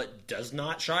 but does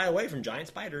not shy away from giant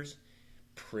spiders.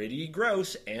 Pretty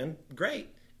gross and great.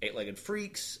 Eight-Legged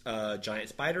Freaks, Giant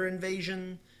Spider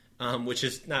Invasion, which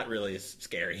is not really as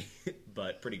scary,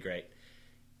 but pretty great.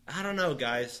 I don't know,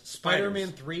 guys. Spider-Man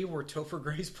 3, where Topher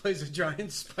Grace plays a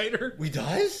giant spider. We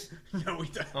does? No, he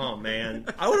doesn't. Oh, man.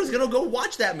 I was going to go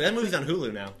watch that. That movie's on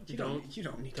Hulu now. You don't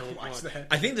need to watch that.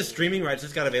 I think the streaming rights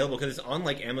just got available because it's on,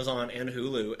 Amazon and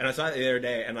Hulu. And I saw it the other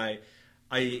day, and I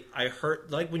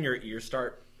heard, when your ears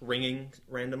start ringing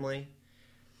randomly,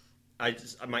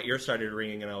 my ear started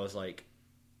ringing, and I was like,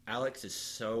 Alex is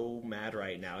so mad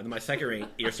right now. And then my second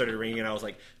ear started ringing, and I was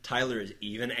like, Tyler is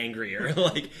even angrier.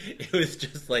 It was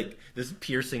just this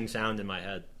piercing sound in my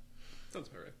head. Sounds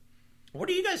about right. What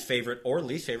are you guys' favorite or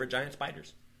least favorite giant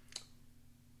spiders?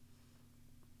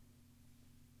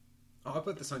 Oh, I'll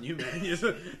put this on you, man.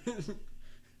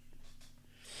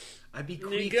 I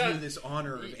bequeath you this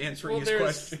honor of answering his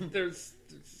question. There's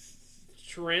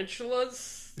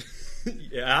tarantulas.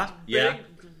 Yeah.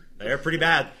 They're pretty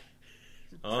bad.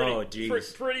 Oh,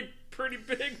 jeez. Pretty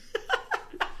big.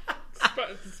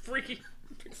 It's freaky.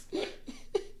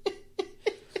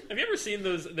 Have you ever seen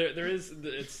those? There is.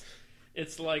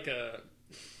 It's like a.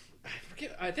 I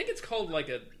forget. I think it's called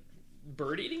a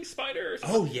bird-eating spider. Or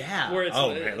something. Oh yeah. Where it's,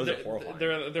 man, those are horrifying.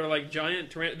 They're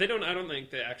giant. They don't. I don't think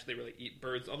they actually really eat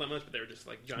birds all that much, but they're just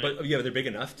giant. But yeah, they're big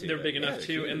enough to. They're big enough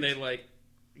too, and they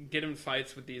get in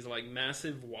fights with these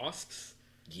massive wasps.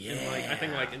 Yeah, and, I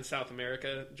think in South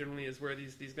America generally is where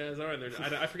these guys are, and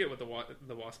I forget what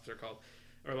the wasps are called,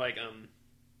 or white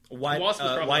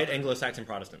Anglo-Saxon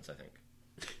Protestants, I think.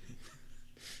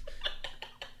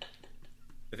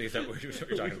 I think that's what you're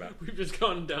talking about. We've just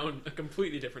gone down a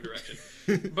completely different direction.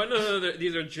 But no,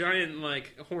 these are giant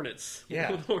hornets.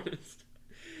 Yeah, hornets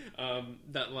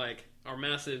that are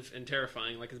massive and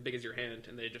terrifying, as big as your hand,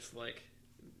 and they just oh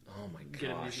my gosh, get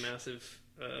in these massive.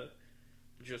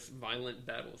 just violent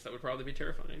battles. That would probably be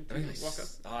terrifying to walk up.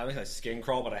 I think I skin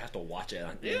crawl, but I have to watch it.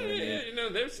 Yeah.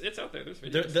 It's out there. There's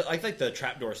videos. I like the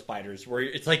trapdoor spiders, where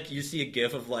it's like you see a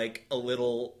gif of like a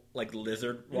little like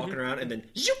lizard walking around, and then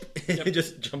zoop, it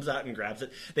just jumps out and grabs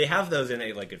it. They have those in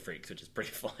Eight-Legged Freaks, which is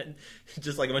pretty fun.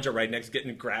 Just like a bunch of rednecks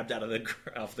getting grabbed out of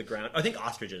off the ground. I think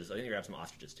ostriches. I think they grab some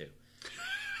ostriches too,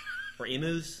 or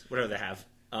emus, whatever they have.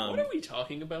 What are we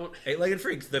talking about? Eight-Legged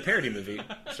Freaks, the parody movie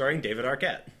starring David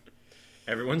Arquette.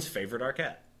 Everyone's favorite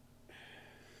Arquette.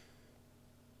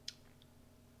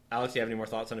 Alex, do you have any more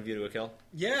thoughts on A View to a Kill?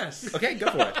 Yes. Okay, go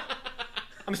for it.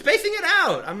 I'm spacing it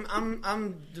out.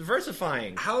 I'm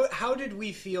diversifying. How did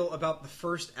we feel about the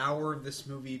first hour of this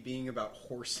movie being about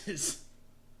horses?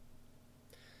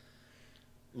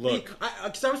 Look,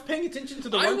 because I was paying attention to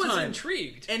the runtime. I was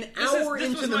intrigued. An hour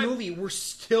into the movie, we're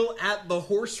still at the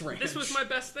horse ranch. This was my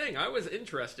best thing. I was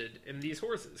interested in these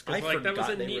horses. I forgot that was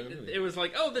a they neat. were in the movie. It was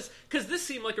like, because this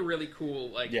seemed like a really cool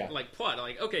like plot.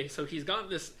 Like, okay, so he's got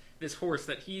this horse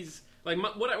that he's like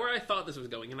where I thought this was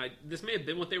going, and this may have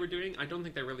been what they were doing. I don't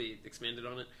think they really expanded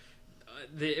on it.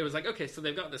 It was like, okay, so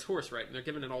they've got this horse, right, and they're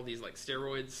giving it all these like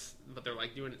steroids, but they're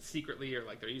like doing it secretly, or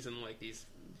like they're using like these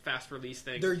fast release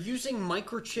things. They're using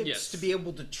microchips to be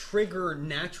able to trigger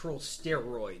natural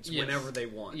steroids whenever they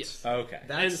want. Yes. Okay.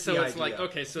 That's and so the it's idea. like,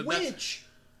 okay, so which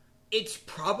it's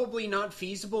probably not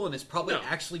feasible, and it's probably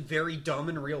actually very dumb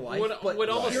in real life. Would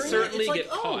almost certainly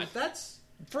get caught. That's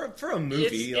for a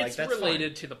movie. It's that's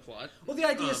related fine. to the plot. Well, the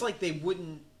idea is like they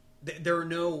wouldn't. There are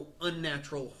no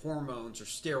unnatural hormones or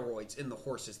steroids in the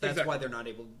horses. That's why they're not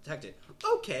able to detect it.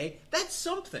 Okay, that's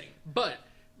something. But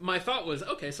my thought was,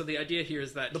 okay, so the idea here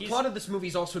is that the plot of this movie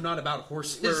is also not about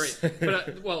horses. Right.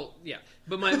 But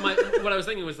But my what I was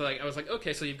thinking was like, I was like,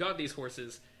 okay, so you've got these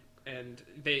horses, and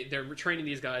they're training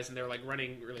these guys, and they're like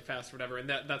running really fast, or whatever, and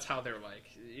that's how they're like,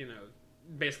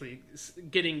 basically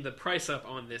getting the price up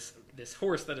on this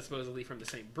horse that is supposedly from the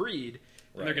same breed,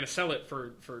 and they're going to sell it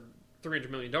for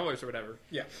 $300 million or whatever.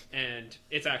 Yeah. And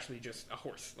it's actually just a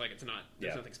horse. Like, it's not,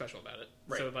 there's nothing special about it.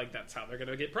 Right. So, like, that's how they're going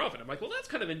to get profit. I'm like, well, that's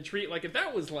kind of intriguing. Like, if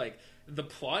that was, like, the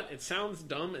plot, it sounds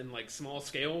dumb and, like, small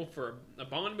scale for a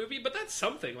Bond movie, but that's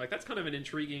something. Like, that's kind of an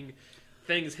intriguing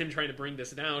thing, is him trying to bring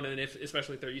this down, and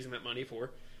especially if they're using that money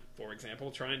for example,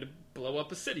 trying to blow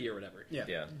up a city or whatever.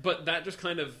 Yeah. But that just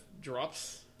kind of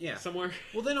drops somewhere.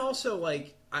 Well, then also,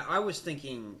 like, I was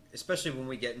thinking, especially when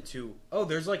we get into,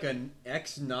 there's like an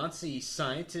ex-Nazi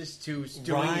scientist who's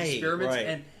doing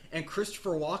experiments, and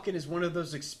Christopher Walken is one of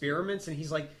those experiments, and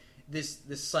he's like this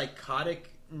psychotic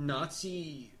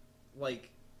Nazi, like,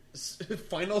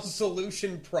 final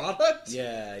solution product.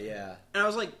 Yeah. And I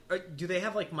was like, do they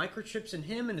have like microchips in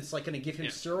him, and it's like going to give him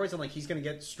steroids, and like he's going to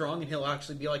get strong, and he'll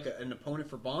actually be like an opponent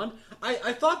for Bond?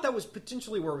 I thought that was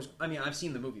potentially where it was. I mean, I've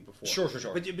seen the movie before. Sure.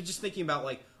 But just thinking about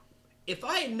like, if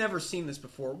I had never seen this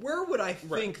before, where would I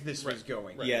think this was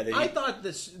going? Right. Yeah, I thought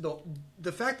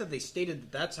the fact that they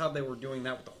stated that's how they were doing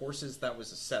that with the horses, that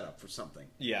was a setup for something.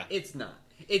 Yeah. It's not.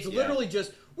 It's literally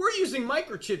just, we're using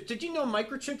microchips. Did you know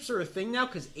microchips are a thing now?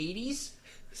 Because 80s?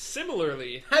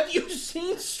 Similarly, have you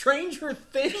seen Stranger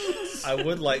Things? I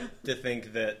would like to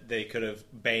think that they could have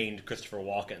baned Christopher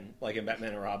Walken, like in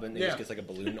Batman and Robin. He just gets like a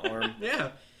balloon arm. Yeah.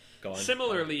 Go on.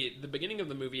 Similarly, the beginning of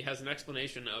the movie has an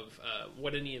explanation of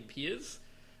what an EMP is,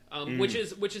 which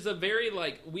is a very,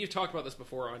 like, we've talked about this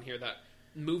before on here, that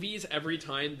movies, every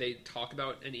time they talk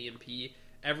about an EMP,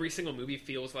 every single movie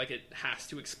feels like it has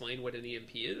to explain what an EMP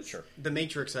is. Sure. The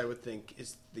Matrix, I would think,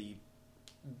 is the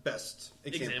best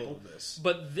example of this.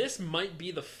 But this might be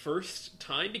the first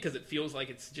time, because it feels like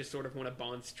it's just sort of one of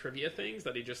Bond's trivia things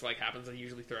that he just like happens to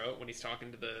usually throw out when he's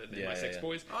talking to the MI6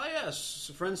 boys. Oh yes,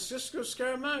 Francisco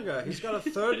Scaramanga. He's got a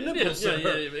third nipple, sir.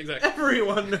 Yeah, exactly.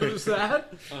 Everyone knows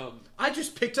that. I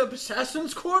just picked up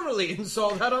Assassin's Quarterly and saw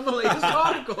that on the latest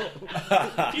article.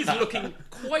 He's looking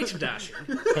quite dashing.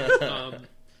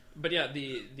 But yeah,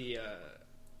 they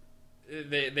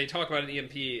talk about an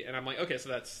EMP, and I'm like, okay, so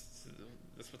that's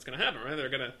what's going to happen, right? They're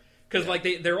going to, because like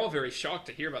they're all very shocked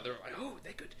to hear about. They're like, oh,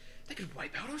 they could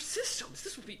wipe out our systems.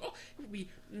 This would be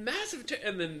massive.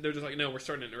 And then they're just like, no, we're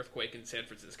starting an earthquake in San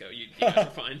Francisco. You guys are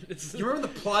fine. You remember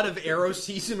the plot of Arrow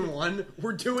season 1?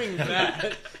 We're doing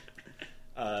that.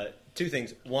 Two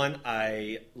things. One,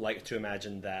 I like to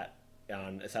imagine that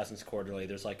on Assassin's Quarterly,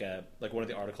 there's like one of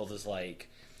the articles is like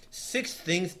 6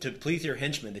 things to please your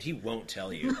henchman that he won't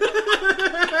tell you.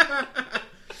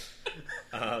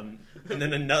 And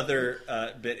then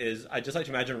another bit is, I just like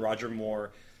to imagine Roger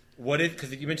Moore. What if,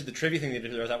 because you mentioned the trivia thing that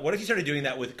there was that, what if he started doing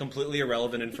that with completely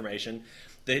irrelevant information?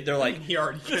 They're like, he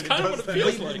already that's kind of what it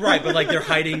feels like. Right, but like they're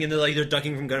hiding and they're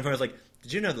ducking from gunfire. It's like,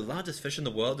 did you know the largest fish in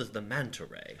the world is the manta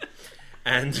ray?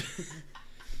 And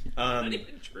not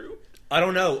even true. I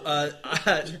don't know.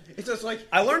 It's just like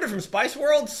I learned it from Spice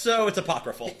World, so it's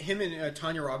apocryphal. Him and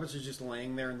Tanya Roberts are just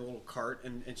laying there in the little cart,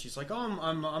 and she's like, "Oh,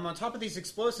 I'm on top of these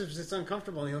explosives. It's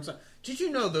uncomfortable." And he looks like, "Did you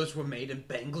know those were made in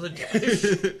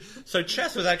Bangladesh?" So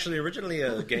chess was actually originally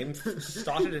a game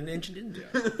started in ancient India.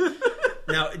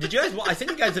 Now, did you guys? I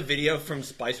sent you guys a video from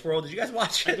Spice World. Did you guys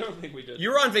watch it? I don't think we did.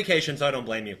 You were on vacation, so I don't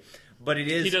blame you. But it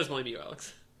is. He does blame you,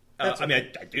 Alex. I mean,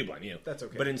 I do blame you. That's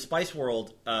okay. But in Spice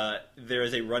World, there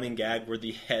is a running gag where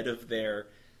the head of their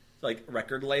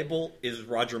record label is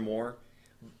Roger Moore.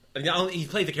 I mean, he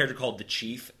plays a character called the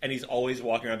Chief, and he's always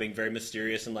walking around being very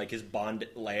mysterious in his Bond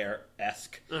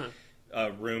lair-esque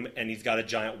room, and he's got a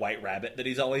giant white rabbit that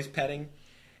he's always petting.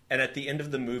 And at the end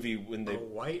of the movie, when they a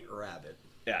white rabbit.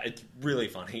 Yeah, it's really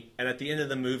funny. And at the end of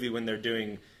the movie, when they're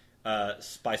doing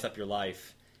Spice Up Your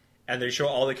Life, and they show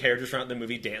all the characters throughout the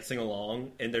movie dancing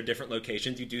along in their different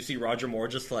locations, you do see Roger Moore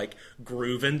just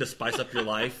grooving to Spice Up Your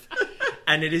Life.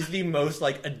 And it is the most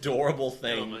adorable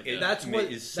thing. That's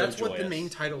what the main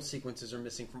title sequences are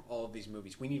missing from all of these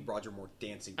movies. We need Roger Moore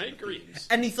dancing to I agree. themes.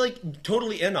 And he's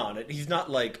totally in on it. He's not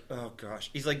oh gosh.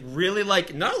 He's really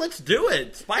no, let's do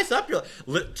it. Spice up your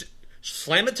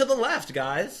slam it to the left,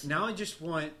 guys. Now I just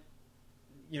want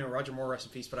Roger Moore, rest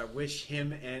in peace, but I wish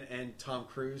him and Tom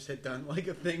Cruise had done a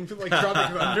thing for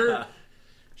Tropic Thunder.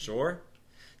 Sure.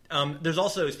 There's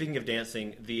also, speaking of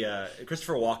dancing, the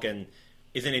Christopher Walken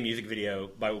is in a music video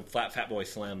by Fatboy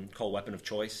Slim called Weapon of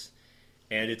Choice.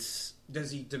 And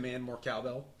Does he demand more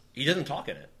cowbell? He doesn't talk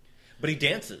in it. But he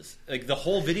dances. The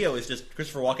whole video is just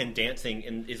Christopher Walken dancing,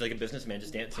 and is a businessman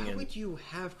just dancing. Why would you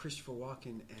have Christopher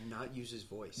Walken and not use his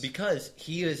voice? Because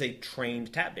he is a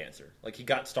trained tap dancer. He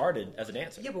got started as a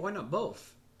dancer. Yeah, but why not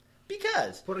both?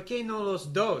 Because. ¿Por qué no los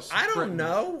dos? I don't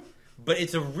know. But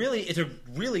it's a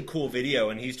really cool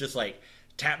video, and he's just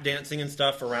tap dancing and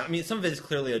stuff around. I mean, some of it is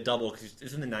clearly a double because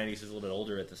it's in the 90s. He's a little bit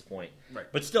older at this point. Right.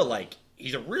 But still,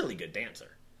 he's a really good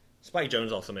dancer. Spike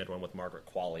Jonze also made one with Margaret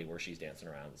Qualley where she's dancing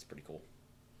around. It's pretty cool.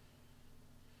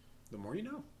 The more you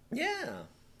know. Yeah.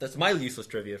 That's my useless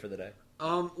trivia for the day.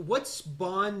 What's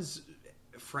Bond's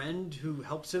friend who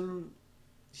helps him?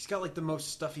 He's got the most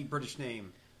stuffy British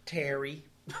name. Terry.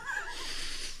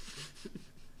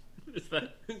 Is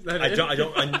that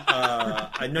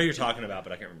I know you're talking about,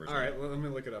 but I can't remember his name. All right, well, let me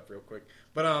look it up real quick.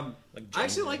 But I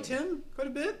actually liked him quite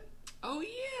a bit. Oh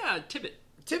yeah, Tibbet.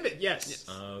 Tibbet, yes.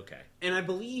 Okay. And I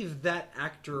believe that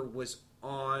actor was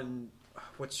on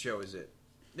what show is it?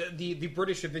 The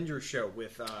British Avengers show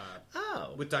with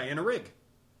Diana Rigg,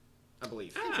 I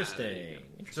believe. Interesting.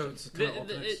 So it's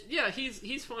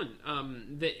he's fun.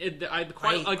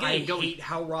 I hate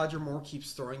how Roger Moore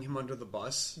keeps throwing him under the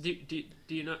bus. Do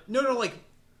you not? No,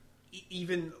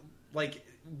 even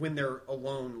when they're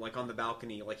alone, on the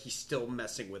balcony, he's still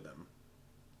messing with them.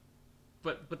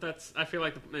 But that's, I feel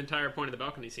like the entire point of the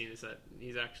balcony scene is that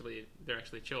they're actually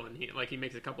chill, and he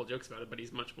makes a couple jokes about it, but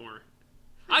he's much more.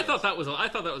 I thought that was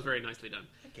very nicely done.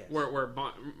 Where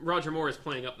Roger Moore is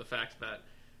playing up the fact that,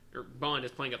 or Bond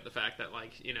is playing up the fact that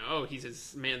he's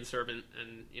his manservant,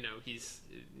 and he's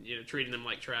treating them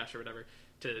like trash or whatever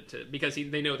because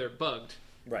they know they're bugged.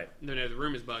 Right. They know the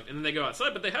room is bugged, and then they go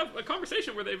outside, but they have a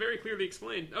conversation where they very clearly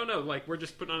explain, oh no, we're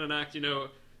just putting on an act,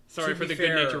 Sorry for the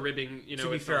good nature ribbing. To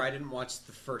be fair, I didn't watch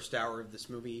the first hour of this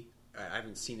movie. I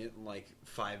haven't seen it in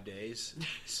 5 days.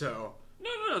 So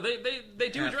no, they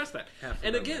do address that.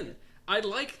 And again, I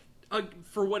like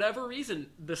for whatever reason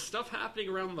the stuff happening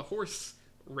around the horse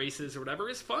races or whatever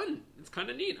is fun. It's kind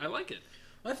of neat. I like it.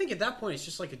 Well, I think at that point it's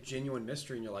just a genuine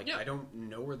mystery, and you're I don't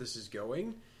know where this is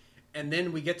going. And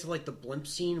then we get to the blimp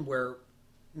scene where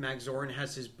Mag Zorin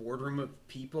has his boardroom of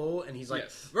people, and he's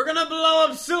we're gonna blow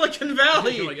up Silicon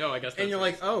Valley. And you're I guess. And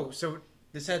you're oh, so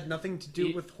this had nothing to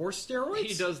do with horse steroids.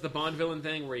 He does the Bond villain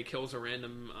thing where he kills a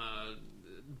random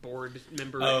board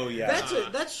member. Oh yeah,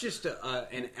 that's just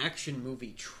an action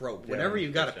movie trope. Yeah, whenever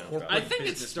you've got a corporate, I think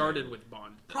it started with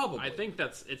Bond. Probably, I think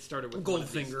it started with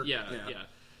Goldfinger. Yeah.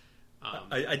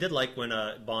 I did like when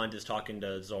Bond is talking to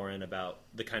Zorin about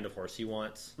the kind of horse he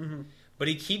wants, but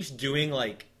he keeps doing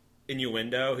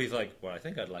innuendo. He's well, I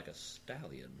think I'd like a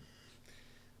stallion.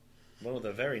 One with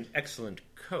a very excellent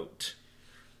coat.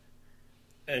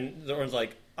 And Zorin's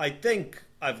I think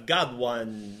I've got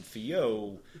one for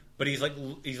you. But he's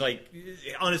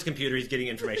on his computer, he's getting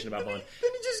information about Bond.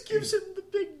 Then he just gives him the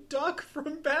big duck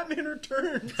from Batman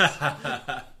Returns.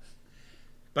 But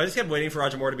I just kept waiting for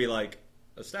Roger Moore to be a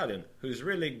stallion who's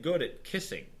really good at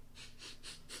kissing.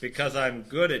 Because I'm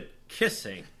good at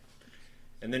kissing.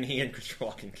 And then he and Christopher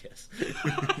Walken kiss.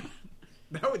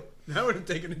 That would have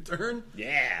taken a turn.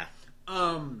 Yeah.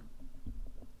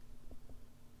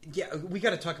 Yeah, we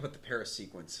got to talk about the Paris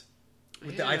sequence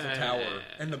with the Eiffel Tower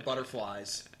and the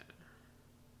butterflies.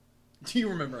 Do you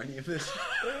remember any of this?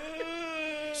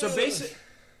 So basically,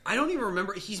 I don't even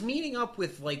remember. He's meeting up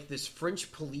with like this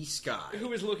French police guy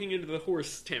who is looking into the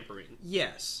horse tampering.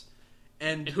 Yes,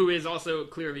 and who is also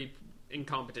clearly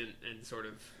incompetent and sort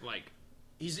of like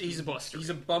he's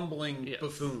a bumbling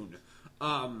buffoon.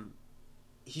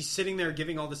 He's sitting there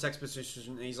giving all this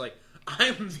exposition, and he's like,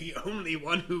 "I'm the only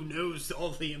one who knows all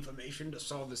the information to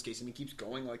solve this case," and he keeps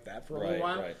going like that for a little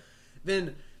while. Right.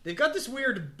 Then they've got this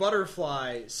weird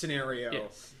butterfly scenario.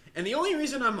 Yes. And the only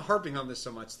reason I'm harping on this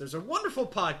so much, there's a wonderful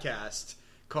podcast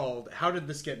called How Did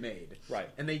This Get Made? Right.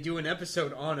 And they do an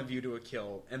episode on A View to a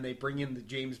Kill, and they bring in the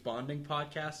James Bonding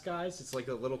podcast guys. It's like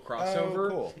a little crossover. Oh,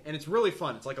 cool. And it's really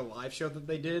fun. It's like a live show that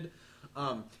they did.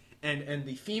 And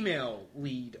the female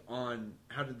lead on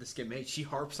How Did This Get Made, she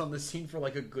harps on the scene for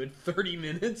like a good 30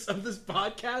 minutes of this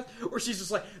podcast, where she's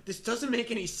just like, this doesn't make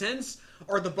any sense.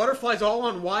 Are the butterflies all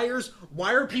on wires?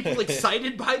 Why are people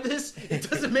excited by this? It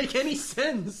doesn't make any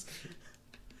sense.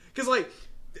 Because like,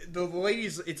 the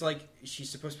ladies, it's like she's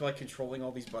supposed to be like controlling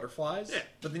all these butterflies,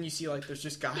 but then you see like there's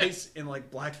just guys in like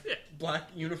black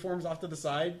uniforms off to the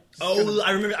side. Oh,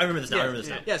 I remember this now. I remember this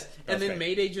now. Yes, and then great.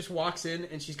 Mayday just walks in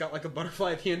and she's got like a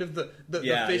butterfly at the end of the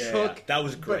fish hook. Yeah. That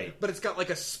was great, but it's got like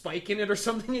a spike in it or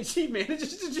something, and she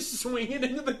manages to just swing it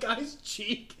into the guy's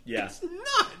cheek. Yeah, it's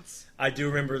nuts. I do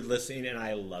remember listening, and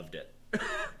I loved it.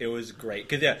 It was great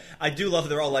because I do love.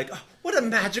 They're all like, oh, "What a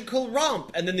magical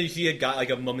romp!" And then you see a guy like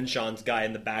a Mum and Sean's guy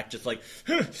in the back, just like,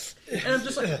 and I'm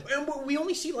just like, and we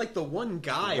only see like the one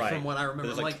guy from what I remember.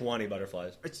 There's like 20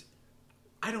 butterflies.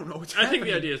 I don't know what's happening. I think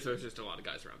the idea is there's just a lot of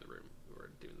guys around the room who are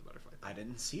doing the butterfly. I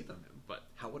didn't see them, but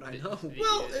how would I know?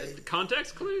 The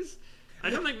context clues. I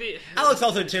don't think Alex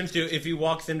also tends to, if he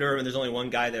walks into a room and there's only one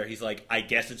guy there, he's like, I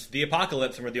guess it's the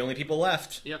apocalypse and we're the only people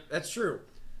left. Yep, that's true.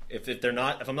 If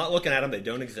I'm not looking at them, they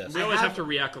don't exist. We always have to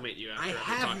reacclimate you after the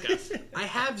podcast. I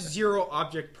have zero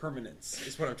object permanence,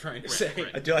 is what I'm trying to say.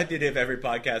 Right. I do like the idea of every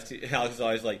podcast, Alex is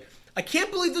always like, I can't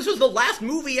believe this was the last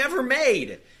movie ever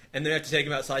made. And then I have to take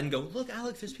him outside and go, look,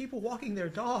 Alex, there's people walking their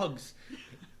dogs.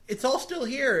 It's all still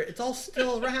here. It's all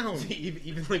still around.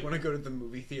 Even like when I go to the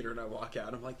movie theater and I walk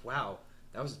out, I'm like, wow.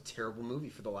 That was a terrible movie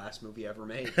for the last movie ever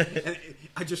made. And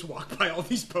I just walk by all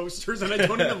these posters and I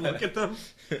don't even look at them.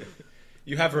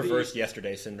 You have reverse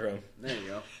yesterday syndrome. There you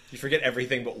go. You forget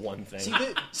everything but one thing.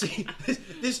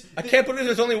 This I can't believe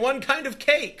there's only one kind of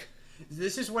cake.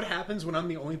 This is what happens when I'm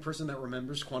the only person that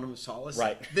remembers Quantum of Solace.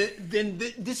 Right. Then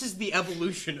this is the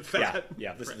evolution of that.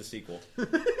 Yeah, this is the sequel.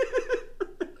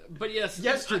 But yes,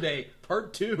 yesterday,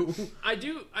 part 2. I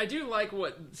do like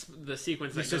what the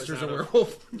sequence. Your that sister's goes out a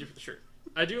werewolf. Sure,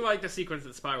 I do like the sequence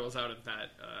that spirals out of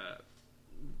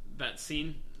that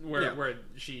scene where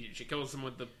she kills him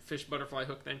with the fish butterfly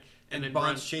hook thing, and then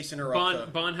Bond's chasing her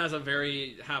up. Bond has a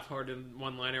very half-hearted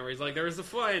one-liner where he's like, "There was a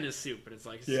fly in his soup," but it's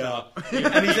like, "Stop,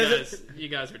 and he says, you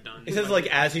guys are done." He says like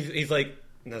as he's like,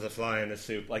 "There's a fly in his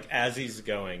soup," like as he's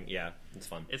going. Yeah, it's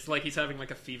fun. It's like he's having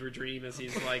like a fever dream as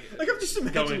he's like, I'm just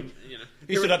imagining. Going,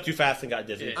 he stood up too fast and got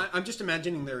dizzy. I'm just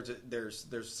imagining there's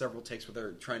several takes where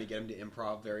they're trying to get him to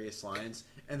improv various lines,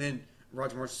 and then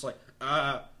Roger Moore's just like,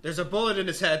 there's a bullet in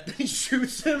his head. Then he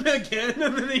shoots him again,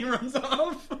 and then he runs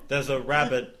off. There's a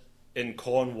rabbit in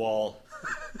Cornwall.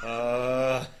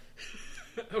 The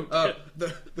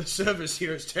service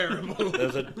here is terrible.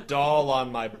 There's a doll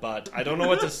on my butt. I don't know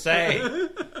what to say.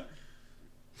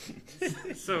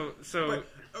 So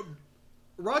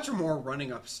Roger Moore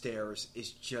running upstairs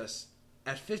is just,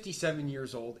 at 57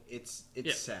 years old, it's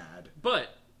sad.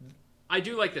 But I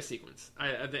do like this sequence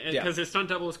because his stunt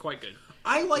double is quite good.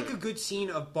 I like a good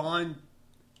scene of Bond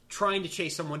trying to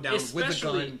chase someone down with a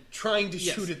gun, trying to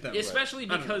shoot at them. Especially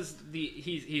because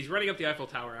he's running up the Eiffel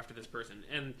Tower after this person,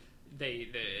 and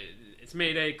it's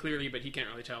Mayday clearly, but he can't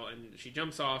really tell, and she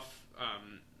jumps off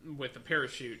with a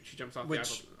parachute. She jumps off the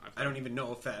Eiffel Tower. I don't even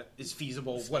know if that is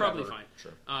feasible. It's whatever. probably fine.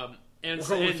 Sure. And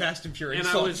Fast and Furious.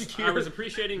 And I was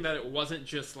appreciating that it wasn't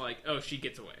just like, oh, she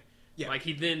gets away. Yeah. Like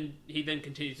he then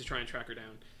continues to try and track her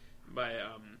down by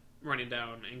running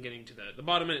down and getting to the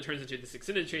bottom, and it turns into this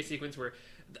extended chase sequence where.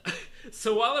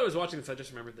 So while I was watching this, I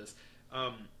just remembered this.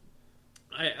 I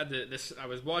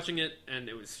was watching it and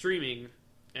it was streaming,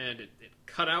 and it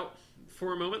cut out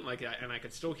for a moment, and I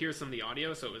could still hear some of the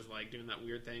audio, so it was like doing that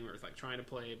weird thing where it's like trying to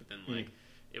play, but then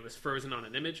it was frozen on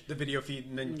an image. The video feed,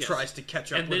 and then tries to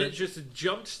catch up and with it. And then it just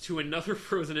jumped to another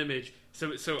frozen image.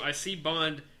 So I see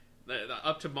Bond,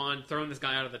 up to Bond, throwing this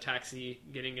guy out of the taxi,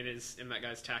 getting in that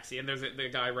guy's taxi, and there's the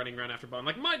guy running around after Bond,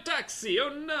 like, my taxi,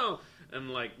 oh no! And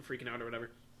like freaking out or whatever.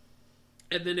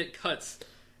 And then it cuts,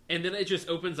 and then it just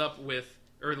opens up with,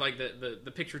 or like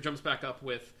the picture jumps back up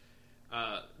with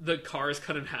the car is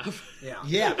cut in half.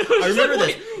 Yeah. I remember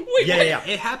this. Wait, Yeah.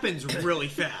 It happens really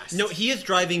fast. No, he is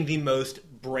driving the most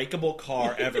breakable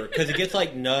car ever because it gets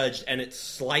like nudged and it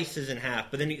slices in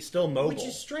half, but then it's still mobile. Which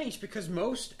is strange because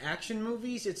most action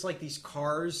movies, it's like these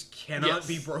cars cannot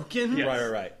be broken.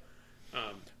 Yes. Right.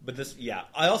 But this,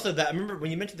 I also I remember when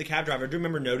you mentioned the cab driver, I do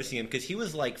remember noticing him because he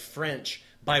was like French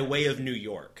by way of New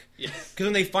York. Yes. Because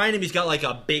when they find him, he's got like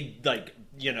a big, like,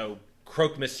 you know,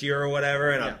 croque monsieur or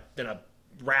whatever, and a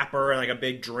wrapper and like a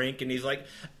big drink, and he's like,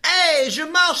 "Hey, je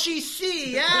marche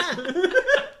ici, hein?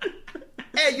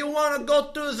 Hey, you want to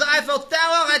go to the Eiffel Tower?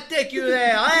 I take you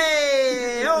there.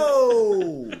 Hey,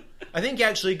 oh!" I think he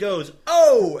actually goes,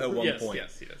 "Oh!" at one point.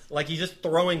 Yes. Like he's just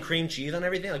throwing cream cheese on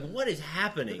everything. Like, what is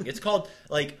happening? It's called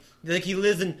like he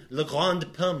lives in Le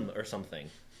Grand Pomme or something.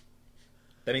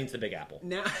 That means the Big Apple.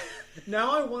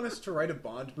 Now I want us to write a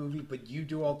Bond movie, but you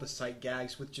do all the sight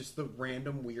gags with just the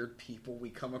random weird people we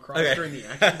come across during the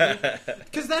action scene.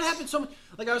 Because that happens so much.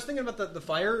 Like, I was thinking about the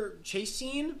fire chase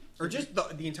scene, or just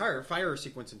the entire fire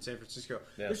sequence in San Francisco.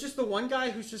 Yeah. There's just the one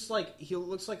guy who's just like, he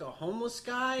looks like a homeless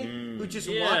guy who just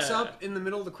walks up in the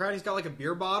middle of the crowd. He's got like a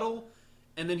beer bottle,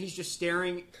 and then he's just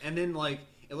staring, and then like,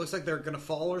 it looks like they're going to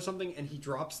fall or something, and he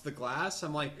drops the glass.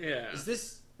 I'm like, is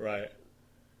this... Right.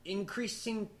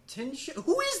 Increasing tension?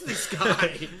 Who is this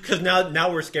guy? Because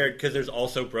now we're scared because there's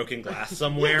also broken glass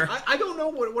somewhere. I don't know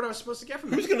what I was supposed to get from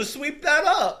him. Who's going to sweep that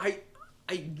up? I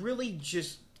really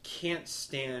just can't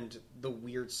stand the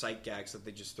weird sight gags that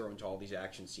they just throw into all these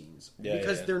action scenes.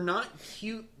 Because they're not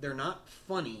cute, they're not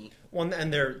funny. Well,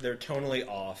 and they're tonally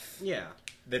off. Yeah.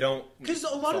 They don't... Because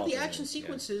a lot of the action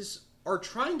sequences... are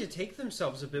trying to take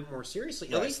themselves a bit more seriously.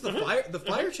 Right. At least the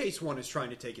fire chase one is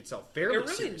trying to take itself fairly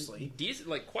seriously. Decent,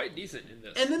 like quite decent in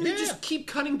this. And then they just keep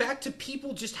cutting back to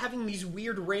people just having these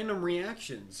weird random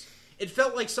reactions. It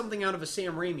felt like something out of a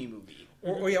Sam Raimi movie.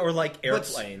 Or like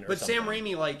Airplane but Sam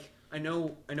Raimi, like, I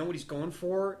know what he's going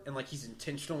for, and like he's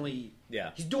intentionally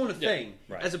he's doing a thing.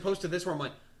 Right. As opposed to this where I'm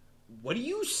like, what are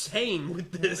you saying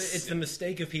with this? It's the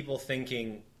mistake of people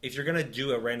thinking if you're going to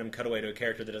do a random cutaway to a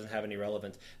character that doesn't have any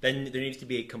relevance, then there needs to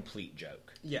be a complete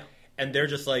joke. Yeah. And they're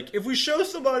just like, if we show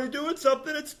somebody doing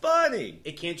something, it's funny.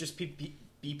 It can't just be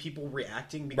people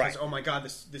reacting because, oh my god,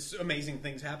 this amazing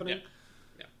thing's happening.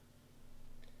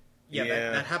 Yeah.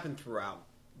 That happened throughout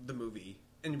the movie.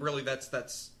 And really,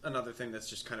 that's another thing that's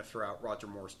just kind of throughout Roger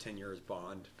Moore's tenure as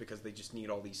Bond, because they just need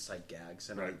all these sight gags.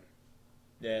 And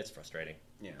yeah, it's frustrating.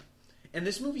 Yeah. And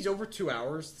this movie's over 2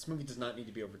 hours. This movie does not need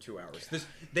to be over 2 hours.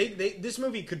 This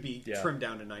movie could be trimmed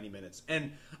down to 90 minutes.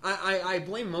 And I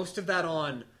blame most of that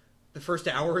on the first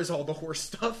hour is all the horse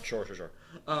stuff. Sure.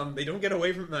 They don't get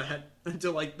away from that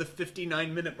until like the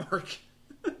 59-minute mark.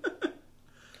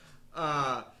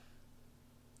 I'm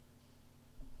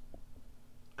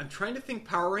trying to think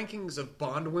power rankings of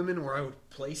Bond women where I would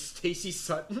place Stacey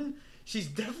Sutton. She's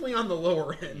definitely on the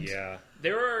lower end. Yeah.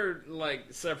 There are, like,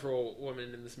 several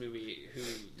women in this movie who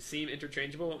seem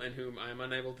interchangeable and whom I'm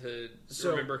unable to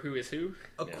remember who is who.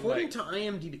 According to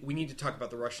IMDb... We need to talk about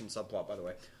the Russian subplot, by the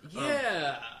way.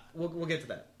 Yeah. We'll get to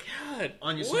that. God.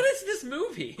 What is this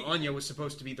movie? Anya was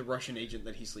supposed to be the Russian agent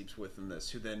that he sleeps with in this,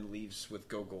 who then leaves with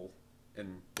Gogol,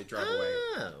 and they drive away.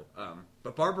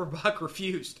 But Barbara Bach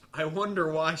refused. I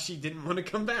wonder why she didn't want to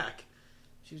come back.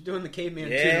 She was doing the Caveman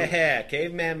 2. Yeah,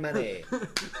 Caveman money.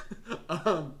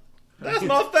 That's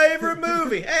my favorite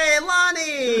movie. Hey,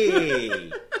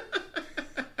 Lonnie!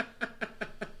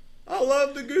 I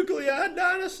love the googly-eyed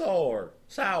dinosaur.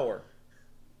 Sour.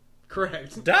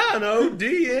 Correct. Dino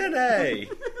DNA.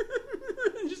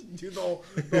 Just do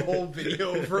the whole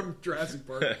video from Jurassic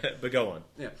Park. But go on.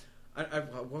 Yeah.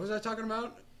 What was I talking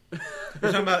about?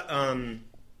 We're talking about...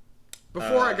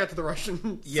 Before I got to the Russian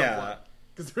subplot.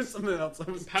 Because there's something else.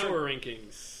 Power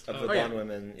rankings. Of the Bond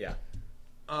women,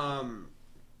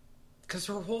 Because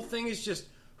her whole thing is just...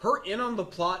 Her in on the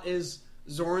plot is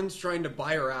Zoran's trying to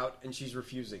buy her out, and she's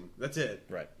refusing. That's it.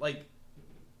 Right. Like...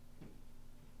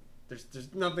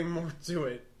 There's nothing more to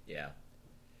it. Yeah.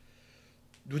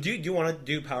 Do you want to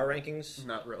do power rankings?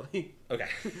 Not really. Okay.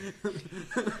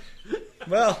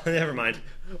 Well, never mind.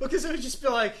 Well, because it would just be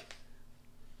like...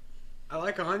 I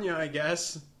like Anya, I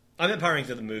guess. I meant power rankings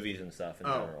of the movies and stuff in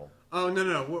general. Oh,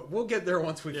 no. We'll get there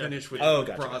once we finish with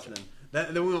Brosnan.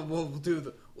 Gotcha. Then we'll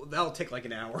do that'll take like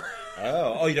an hour.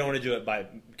 Oh, you don't want to do it by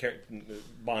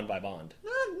Bond by Bond?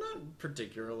 Not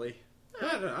particularly.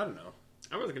 I don't know.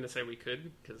 I was going to say we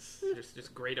could, because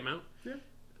just grade them out. Yeah.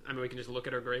 I mean, we can just look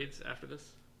at our grades after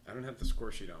this. I don't have the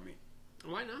score sheet on me.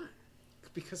 Why not?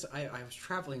 Because I was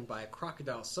traveling by a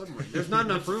crocodile submarine. There's not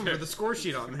enough room for the score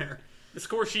sheet on there. The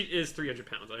score sheet is 300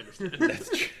 pounds. I understand. That's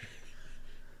true.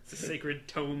 It's a sacred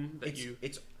tome that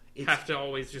It's have to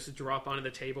always just drop onto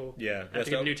the table. Yeah, have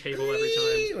to get a new table every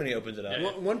time when he opens it up.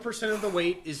 1% of the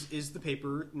weight is the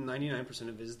paper, 99%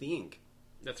 of it is the ink.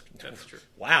 That's true.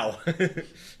 Wow.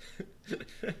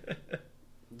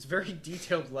 It's very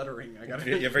detailed lettering. I got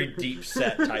a very deep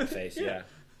set typeface. Yeah.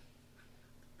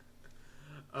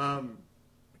 I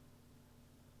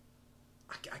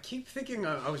keep thinking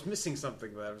I was missing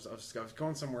something, but I was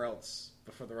going somewhere else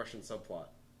before the Russian subplot.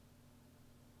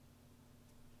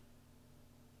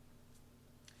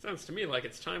 Sounds to me like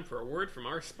it's time for a word from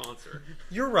our sponsor.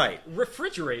 You're right.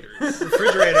 Refrigerators.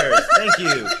 Refrigerators. Thank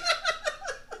you.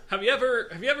 Have you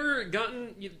ever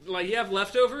gotten you have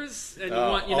leftovers and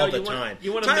all the time.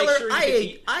 You want to Tyler, make sure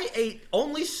I ate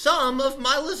only some of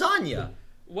my lasagna.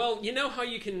 Well, you know what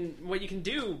you can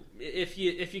do if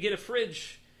you get a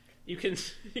fridge, you can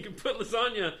put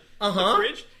lasagna in the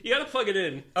fridge. You got to plug it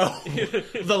in. Oh,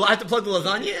 I have to plug the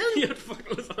lasagna in. You have to plug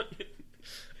the lasagna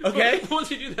in. Okay. But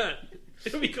once you do that,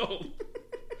 it'll be cold.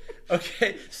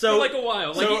 Okay, so for like a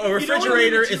while. So a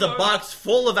refrigerator is a box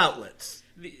full of outlets.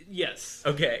 Yes.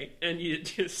 Okay. And you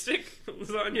stick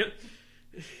lasagna.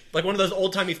 Like one of those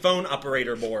old-timey phone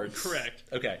operator boards. Correct.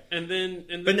 Okay. And then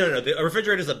But no, a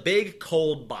refrigerator is a big,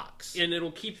 cold box. And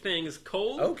it'll keep things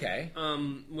cold. Okay.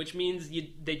 Which means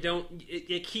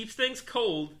it keeps things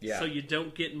cold, so you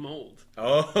don't get mold.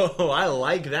 Oh, I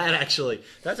like that, actually.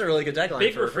 That's a really good tagline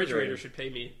Big for a refrigerator should pay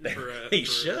me for They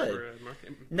should.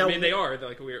 No, I mean, they are.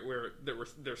 Like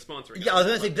they're sponsoring. Yeah, I was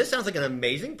going to say, this sounds like an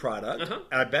amazing product.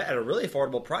 And I bet at a really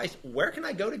affordable price. Where can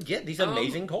I go to get these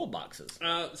amazing cold boxes?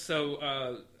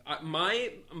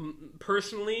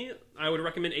 Personally, I would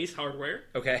recommend Ace Hardware.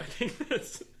 Okay. I think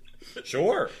that's...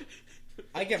 Sure.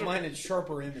 I get mine in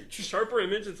Sharper Image. Sharper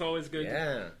Image, it's always good.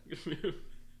 Yeah.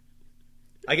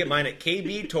 I get mine at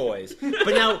KB Toys. But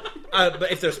now,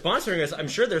 but if they're sponsoring us, I'm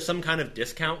sure there's some kind of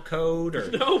discount code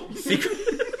or secret...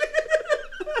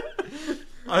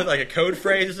 like a code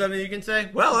phrase or something you can say?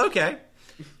 Well, okay.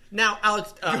 Now,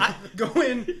 Alex, go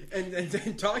in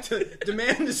and talk to,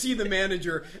 demand to see the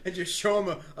manager, and just show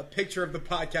him a picture of the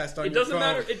podcast on your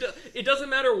phone. It doesn't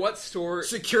matter what store.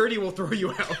 Security will throw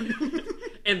you out,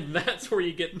 and that's where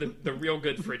you get the real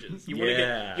good fridges. You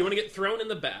want to get thrown in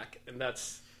the back, and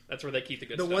that's where they keep the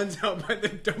good stuff. The ones out by the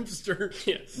dumpster.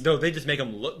 Yes. No, they just make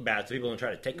them look bad so people don't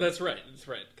try to take them. That's right,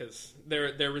 because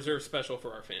they're reserved special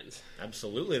for our fans.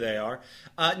 Absolutely, they are.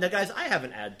 Now, guys, I have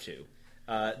an ad too.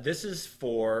 This is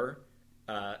for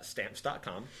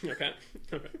Stamps.com. Okay.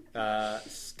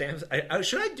 Stamps.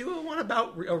 Should I do one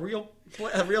about a real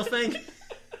thing?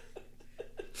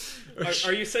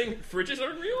 Are you saying fridges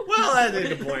aren't real? Well, that's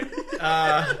a good point.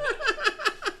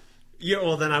 Yeah,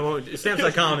 well, then I won't.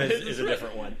 Stamps.com is a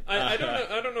different one. I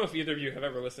don't know if either of you have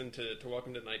ever listened to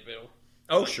Welcome to Night Vale.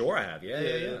 Oh, sure, I have.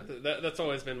 Yeah. That's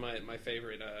always been my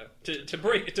favorite. To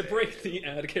break the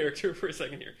ad character for a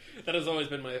second here. That has always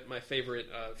been my favorite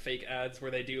fake ads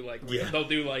where they do they'll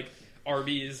do like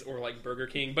Arby's or like Burger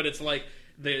King, but it's like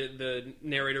the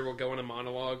narrator will go on a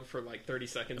monologue for like 30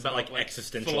 seconds about like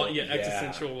existential,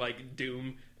 existential like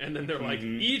doom, and then they're like,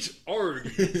 eat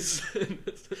Arby's.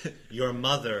 Your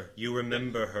mother, you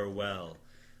remember her well.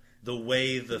 The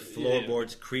way the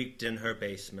floorboards creaked in her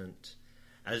basement.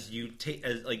 As you take,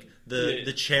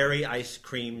 the cherry ice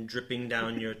cream dripping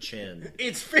down your chin.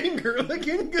 It's finger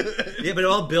looking good. Yeah, but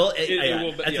all built.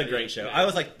 That's a great show. I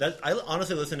was like, I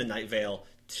honestly listen to Night Vale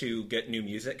to get new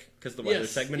music because the weather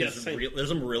segment is there's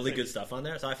some really good stuff on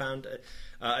there. So I found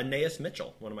Anais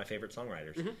Mitchell, one of my favorite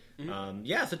songwriters.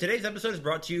 So today's episode is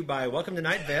brought to you by Welcome to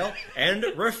Night Vale and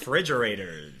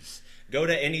refrigerators. Go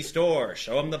to any store,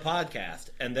 show them the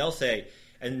podcast, and they'll say.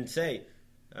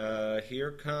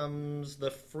 Here comes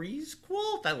the freeze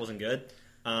quote. That wasn't good.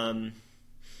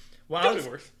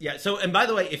 Worse. Yeah. So, and by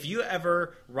the way, if you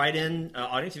ever write in,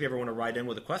 audience, if you ever want to write in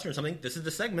with a question or something, this is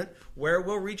the segment where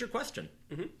we'll read your question,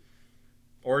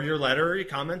 or your letter, or your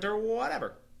comment, or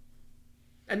whatever.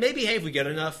 And maybe, hey, if we get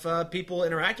enough people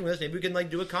interacting with us, maybe we can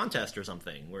do a contest or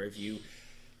something where if you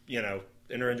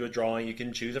enter into a drawing, you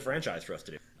can choose a franchise for us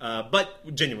to do.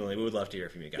 But genuinely, we would love to hear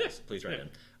from you guys. Yeah. Please write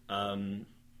in.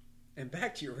 And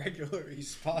back to your regularly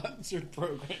sponsored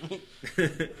programming.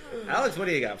 Alex, what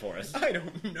do you got for us? I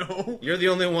don't know. You're the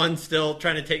only one still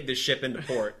trying to take this ship into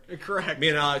port. Correct. Me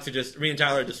and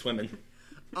Tyler are just swimming.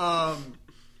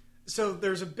 So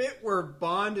there's a bit where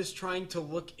Bond is trying to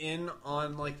look in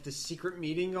on the secret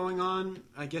meeting going on.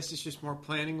 I guess it's just more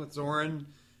planning with Zorin.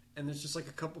 And there's just a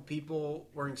couple people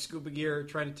wearing scuba gear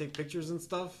trying to take pictures and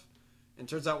stuff. And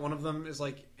turns out one of them is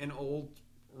an old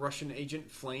Russian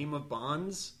agent Flame of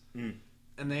Bond's.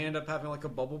 and they end up having like a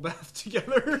bubble bath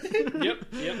together.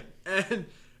 Yep. And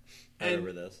I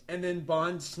remember this. And then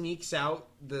Bond sneaks out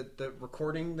the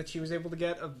recording that she was able to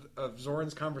get of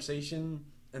Zoran's conversation,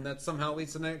 and that somehow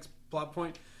leads to the next plot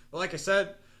point. But like I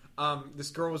said, this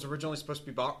girl was originally supposed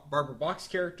to be Barbara Bach's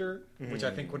character, which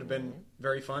I think would have been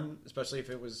very fun, especially if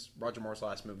it was Roger Moore's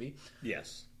last movie.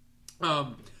 Yes.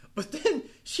 But then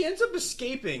she ends up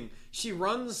escaping. She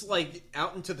runs like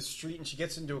out into the street and she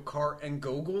gets into a car, and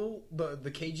Gogol, the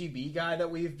KGB guy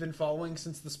that we've been following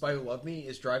since The Spy Who Loved Me,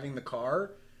 is driving the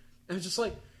car. And it's just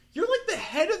like, you're like the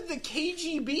head of the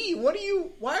KGB.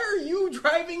 Why are you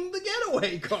driving the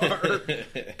getaway car?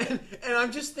 and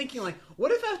I'm just thinking, like,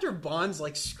 what if after Bond's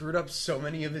like screwed up so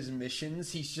many of his missions,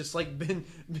 he's just like been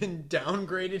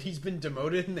downgraded, he's been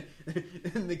demoted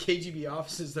in the KGB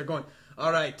offices. They're going,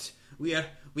 all right,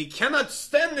 we cannot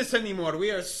stand this anymore.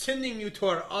 We are sending you to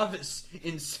our office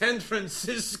in San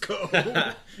Francisco.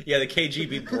 Yeah, the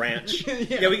KGB branch.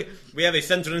 Yeah, we have a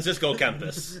San Francisco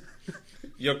campus.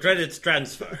 Your credits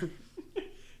transfer.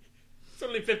 It's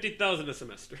only 50,000 a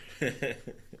semester.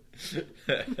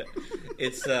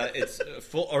 It's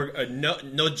full or no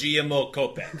GMO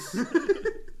kopecks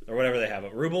or whatever they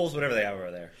have, rubles, whatever they have over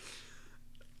there.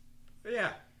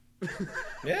 Yeah.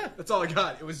 Yeah, that's all I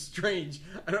got. It was strange.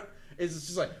 It's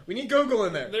just like, we need Gogol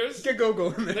in there. Get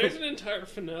Gogol in there. There's an entire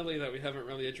finale that we haven't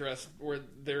really addressed where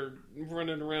they're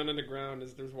running around underground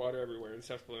as there's water everywhere and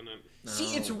stuff blowing up.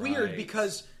 See, it's weird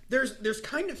because there's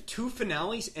kind of two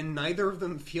finales and neither of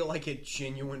them feel like a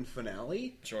genuine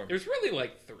finale. Sure. There's really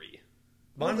like three.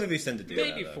 Bond movies tend to do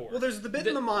maybe that. Four. Well, there's the bit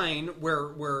in the mine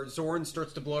where Zoran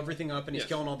starts to blow everything up and he's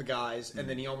killing all the guys, and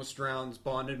then he almost drowns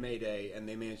Bond and Mayday, and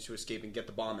they manage to escape and get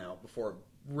the bomb out before it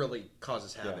really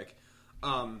causes havoc.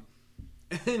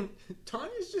 And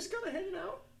Tanya's just kind of hanging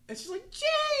out, and she's like,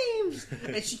 James!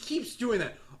 And she keeps doing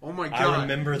that. Oh my god. I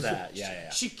remember that. Yeah.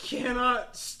 She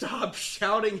cannot stop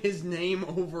shouting his name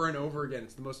over and over again.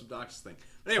 It's the most obnoxious thing.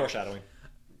 But anyway, foreshadowing.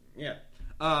 Yeah.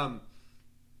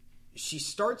 She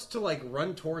starts to like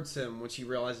run towards him when she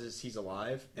realizes he's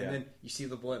alive, and then you see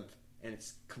the blimp, and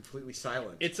it's completely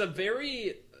silent. It's a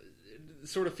very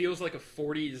sort of feels like a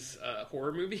 40s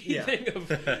horror movie thing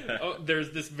of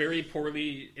there's this very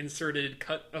poorly inserted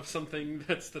cut of something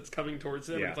that's coming towards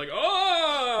him. It's like,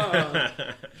 oh!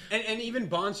 and even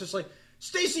Bond's just like,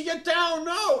 Stacy, get down,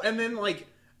 no! And then like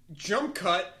jump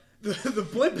cut, the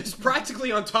blimp is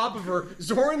practically on top of her,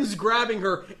 Zoran's grabbing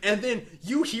her, and then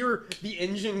you hear the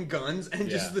engine guns and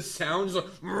just the sounds like,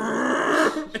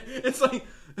 it's like,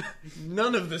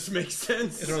 none of this makes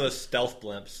sense. It's one of those stealth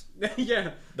blimps.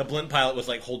 Yeah. The blimp pilot was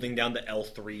like holding down the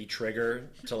L3 trigger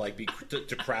to like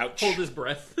to crouch. Hold his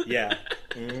breath. Yeah.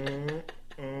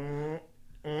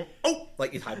 Oh!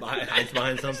 Like he hides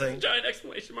behind something. Giant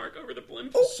exclamation mark over the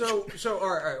blimp. So all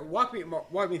right, walk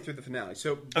me through the finale.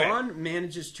 So Bond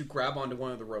manages to grab onto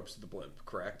one of the ropes of the blimp,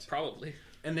 correct? Probably.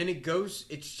 And then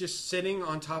it's just sitting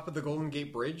on top of the Golden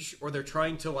Gate Bridge, or they're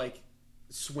trying to like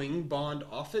swing Bond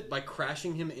off it by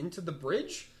crashing him into the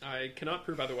bridge. I cannot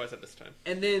prove otherwise at this time.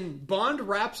 And then Bond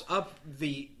wraps up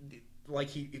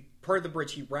part of the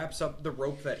bridge, he wraps up the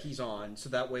rope that he's on, so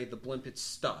that way the blimp is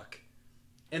stuck.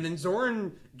 And then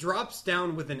Zoran drops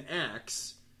down with an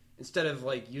axe instead of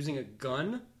like using a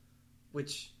gun,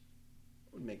 which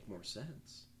would make more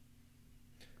sense.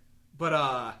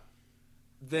 But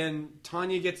then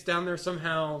Tanya gets down there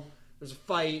somehow. There's a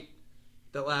fight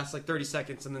that lasts like 30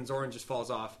 seconds, and then Zoran just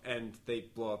falls off, and they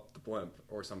blow up the blimp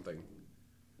or something.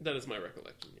 That is my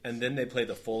recollection. Yes. And then they play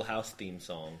the Full House theme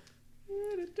song.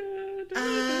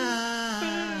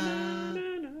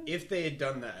 If they had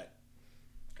done that,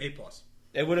 A+.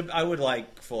 I would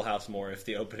like Full House more if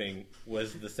the opening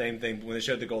was the same thing when they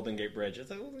showed the Golden Gate Bridge. It's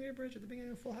like Golden Gate Bridge at the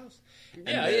beginning of Full House.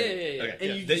 Yeah. Okay,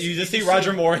 and you just see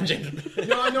Roger Moore and James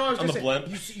No, I was on the say, blimp.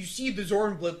 You see the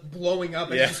Zoran blimp blowing up,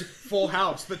 and it's just Full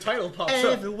House. The title pops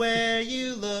up. Everywhere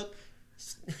you look,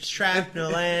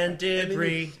 shrapnel and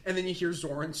debris. And then you hear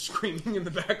Zoran screaming in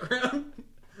the background.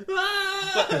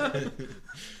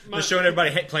 They're showing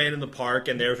everybody playing in the park,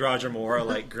 and there's Roger Moore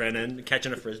like grinning,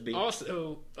 catching a frisbee.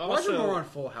 Also, Roger Moore on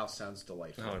Full House sounds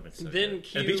delightful. Oh, been so then good.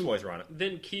 Q, and Beach Boys were on it.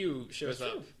 Then Q shows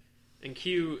up, and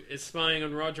Q is spying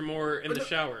on Roger Moore in the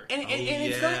shower. And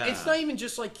it's not even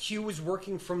just like Q is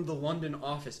working from the London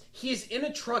office. He is in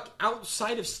a truck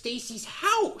outside of Stacy's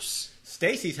house.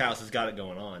 Stacy's house has got it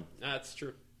going on. That's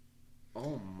true.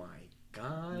 Oh my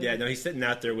god! Yeah, no, he's sitting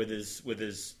out there with his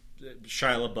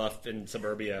Shia LaBeouf in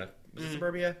Suburbia. Was it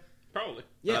Suburbia? Probably.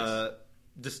 Yes.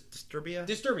 Disturbia.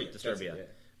 Disturbia.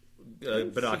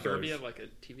 Binoculars. Suburbia, like a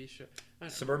TV show.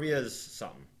 Suburbia is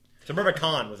something.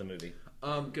 Suburbicon was a movie.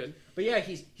 Good. But yeah,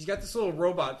 he's got this little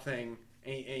robot thing, and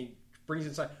and he brings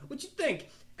inside. What you think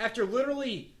after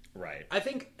literally? Right. I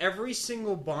think every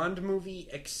single Bond movie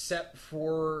except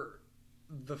for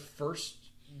the first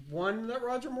one that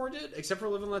Roger Moore did, except for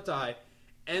Live and Let Die,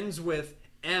 ends with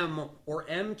M or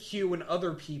MQ and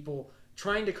other people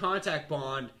trying to contact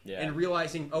Bond and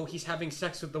realizing, oh, he's having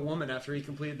sex with the woman after he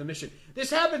completed the mission. This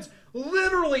happens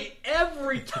literally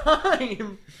every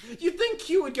time. You'd think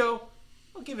Q would go,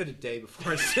 I'll give it a day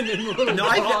before I send in a little No,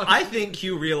 I think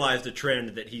Q realized a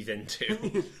trend that he's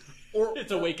into. Or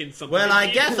it's awakened something. Well, I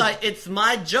guess it's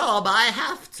my job. I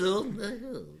have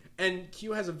to. And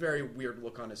Q has a very weird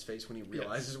look on his face when he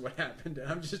realizes what happened, and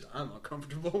I'm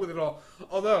uncomfortable with it all.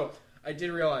 Although, I did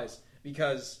realize,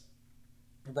 because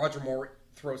Roger Moore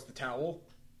throws the towel,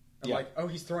 I'm like, oh,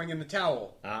 he's throwing in the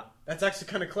towel. That's actually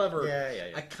kind of clever.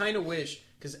 Yeah. I kind of wish,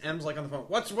 because M's like on the phone,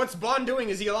 what's Bond doing?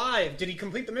 Is he alive? Did he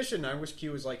complete the mission? I wish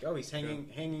Q was like, oh, he's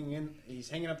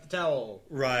hanging up the towel.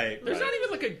 Right. There's not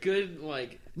even like a good,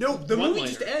 No, the movie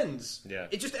just ends. Yeah.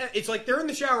 It's like they're in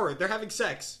the shower, they're having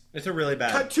sex. It's a really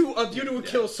bad... Cut to a View to a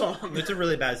Kill song. It's a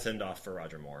really bad send-off for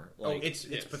Roger Moore. It's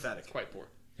pathetic. It's quite poor.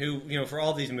 Who, for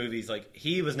all these movies,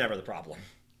 he was never the problem.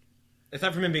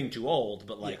 Aside from him being too old,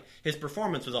 but, his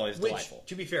performance was always delightful.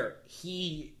 To be fair,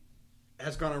 he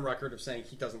has gone on record of saying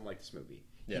he doesn't like this movie.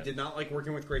 Yeah. He did not like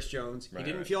working with Grace Jones. He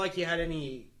didn't feel like he had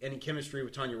any chemistry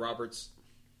with Tanya Roberts.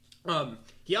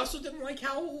 He also didn't like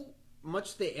how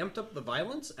much they amped up the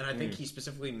violence, and I think he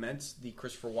specifically meant the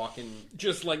Christopher Walken...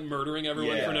 Just, murdering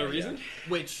everyone for no reason?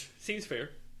 Which... Seems fair.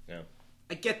 Yeah.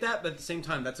 I get that, but at the same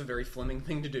time, that's a very Fleming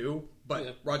thing to do.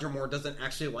 But Roger Moore doesn't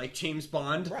actually like James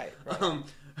Bond. Right.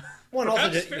 Well, and also,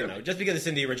 just because it's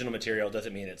in the original material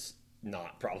doesn't mean it's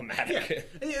not problematic.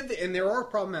 Yeah. And there are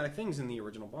problematic things in the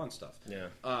original Bond stuff. Yeah.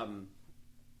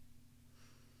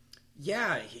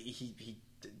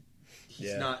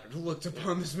 He's not looked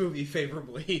upon this movie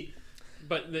favorably.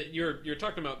 But you're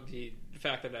talking about the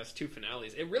fact that it has two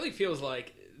finales. It really feels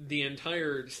like the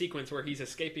entire sequence where he's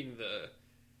escaping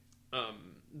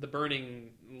the burning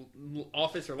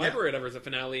office or library or whatever is a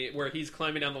finale, where he's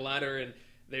climbing down the ladder and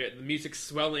the music's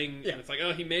swelling and it's like,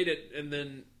 oh, he made it, and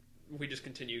then we just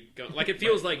continue going. Like, it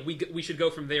feels like we should go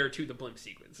from there to the blimp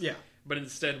sequence. Yeah. But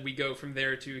instead we go from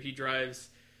there to he drives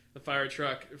the fire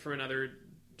truck for another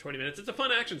 20 minutes. It's a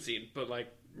fun action scene, but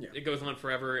it goes on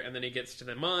forever, and then he gets to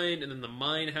the mine, and then the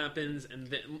mine happens, and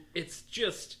then it's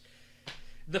just...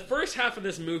 The first half of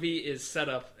this movie is set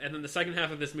up, and then the second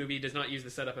half of this movie does not use the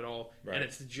setup at all, and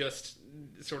it's just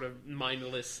sort of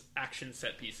mindless action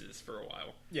set pieces for a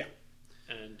while. Yeah.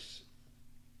 And...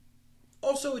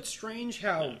 Also, it's strange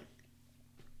how...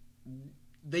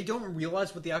 They don't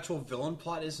realize what the actual villain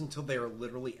plot is until they are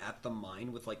literally at the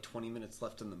mine with 20 minutes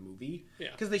left in the movie. Yeah.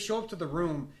 Because they show up to the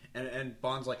room and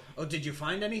Bond's like, oh, did you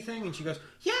find anything? And she goes,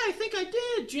 yeah, I think I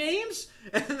did, James.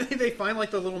 And then they find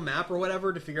the little map or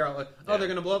whatever to figure out they're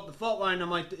going to blow up the fault line. And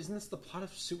I'm like, isn't this the plot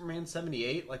of Superman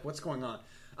 78? What's going on?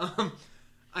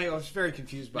 I was very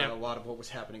confused by a lot of what was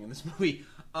happening in this movie.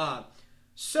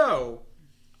 So,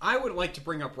 I would like to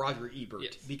bring up Roger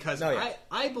Ebert because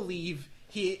I believe...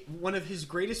 one of his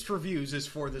greatest reviews is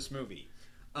for this movie.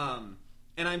 And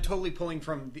I'm totally pulling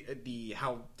from the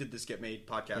How Did This Get Made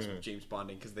podcast with James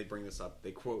Bonding, because they bring this up.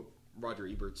 They quote Roger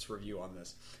Ebert's review on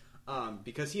this.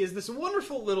 Because he has this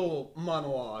wonderful little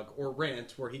monologue or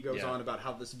rant where he goes on about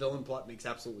how this villain plot makes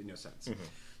absolutely no sense.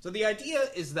 So the idea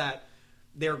is that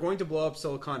they're going to blow up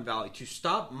Silicon Valley to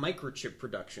stop microchip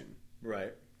production.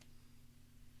 Right.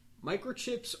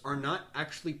 Microchips are not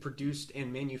actually produced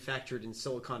and manufactured in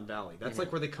Silicon Valley. That's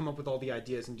where they come up with all the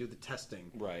ideas and do the testing.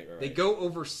 Right. They go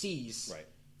overseas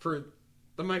for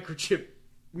the microchip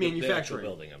manufacturing. The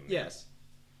building of them. Yes.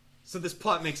 So this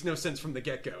plot makes no sense from the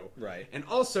get-go. Right. And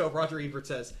also, Roger Ebert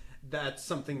says that's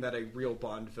something that a real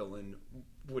Bond villain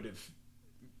would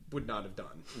not have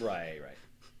done. Right.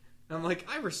 And I'm like,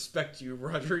 I respect you,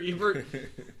 Roger Ebert.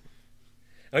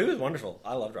 Oh, he was wonderful.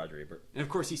 I loved Roger Ebert. And of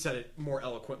course, he said it more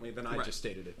eloquently than I just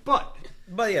stated it. But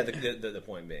yeah, the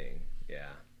point being,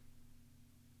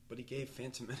 But he gave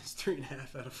Phantom Menace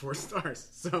 3.5 out of 4 stars.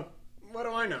 So, what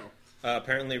do I know?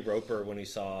 Apparently, Roper, when he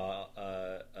saw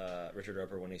Richard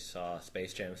Roper, when he saw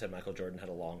Space Jam, said Michael Jordan had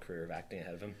a long career of acting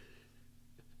ahead of him.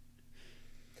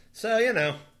 So,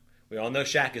 we all know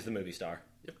Shaq is the movie star.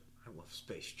 Yep. I love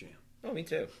Space Jam. Oh, me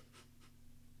too.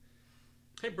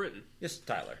 Hey, Britton. Yes,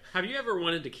 Tyler. Have you ever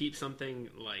wanted to keep something,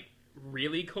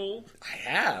 really cold? I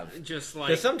have. Just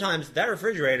because sometimes that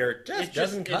refrigerator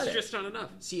doesn't cut it. It's just not enough.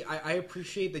 See, I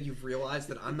appreciate that you've realized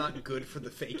that I'm not good for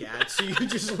the fake ads, so you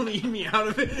just leave me out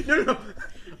of it. No.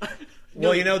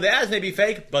 Well, the ads may be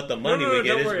fake, but the money we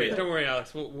get is real. Don't worry,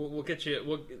 Alex. We'll get you.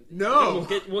 We'll get you.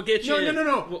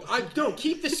 No. Don't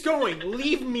keep this going.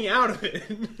 Leave me out of it.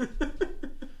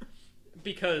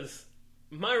 Because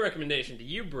my recommendation to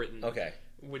you, Britton, okay,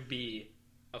 would be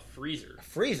a freezer. A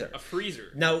freezer. A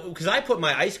freezer. Now, because I put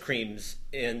my ice creams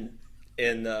in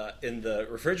the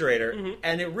refrigerator,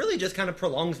 and it really just kind of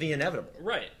prolongs the inevitable.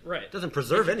 Right. It doesn't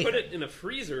preserve anything. Put it in a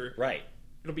freezer. Right.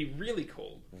 It'll be really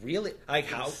cold. Really? Like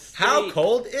how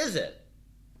cold is it?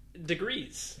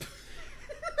 Degrees.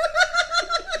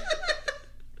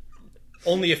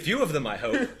 Only a few of them, I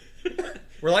hope.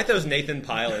 We're like those Nathan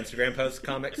Pyle Instagram post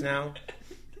comics now.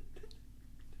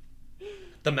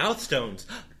 The mouth stones.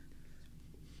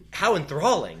 How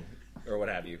enthralling. Or what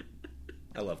have you.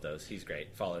 I love those. He's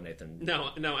great. Follow Nathan.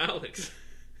 Now, Alex.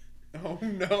 Oh,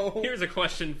 no. Here's a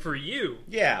question for you.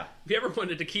 Yeah. Have you ever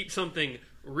wanted to keep something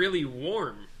really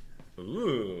warm?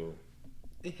 Ooh.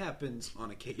 It happens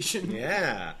on occasion.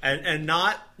 Yeah. And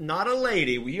not a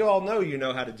lady. We all know you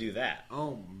know how to do that.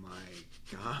 Oh, my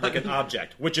God. Like an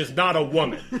object, which is not a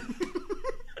woman.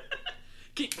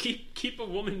 keep a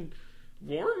woman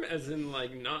warm? As in,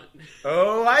 like, not...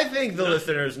 Oh, I think the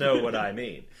listeners know what I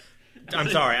mean. I'm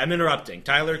sorry, I'm interrupting.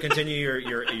 Tyler, continue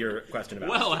your question about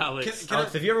Well, this. Alex.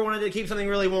 Alex, have you ever wanted to keep something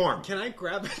really warm? Can I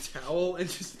grab a towel and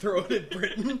just throw it at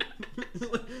Britton?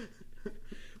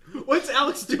 What's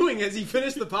Alex doing? Has he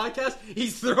finished the podcast?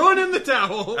 He's throwing in the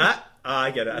towel.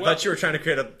 I get it. I thought you were trying to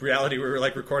create a reality where we were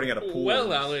like recording at a pool.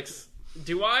 Well, Alex,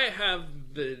 do I have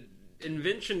the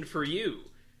invention for you?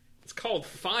 It's called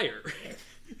fire.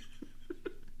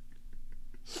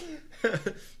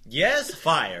 Yes,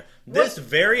 fire. This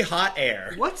very hot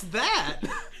air. What's that?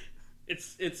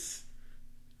 It's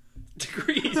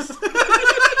degrees.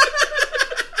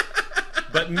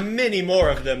 But many more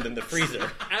of them than the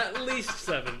freezer. At least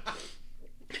 7.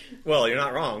 Well, you're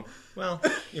not wrong. Well,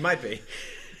 you might be.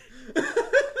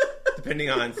 Depending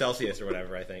on Celsius or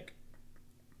whatever, I think.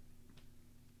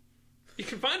 You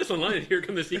can find us online at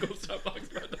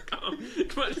HereComeTheSequels.blogspot.com.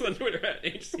 Find us on Twitter at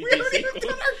HCD We haven't even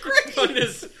done our grade. Find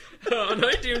us on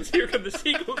iTunes, Here Come the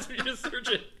Sequels. We just search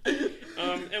it.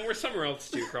 And we're somewhere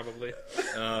else too, probably.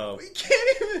 Oh. We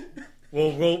can't even...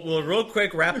 We'll real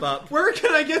quick wrap up. Where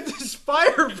can I get this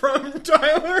fire from,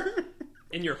 Tyler?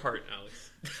 In your heart,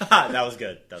 Alex. That was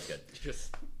good.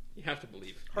 You have to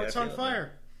believe. Heart's on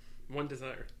fire. One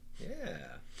desire.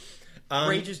 Yeah.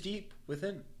 Rage is deep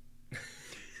within.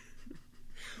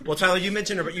 Well, Tyler,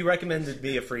 you recommended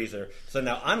me a freezer, so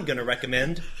now I'm going to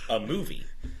recommend a movie.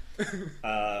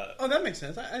 Oh, that makes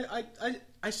sense.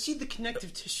 I see the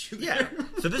connective tissue. Yeah.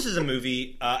 So this is a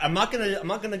movie. I'm not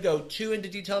gonna go too into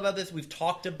detail about this. We've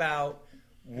talked about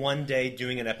one day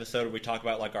doing an episode where we talk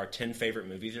about like our 10 favorite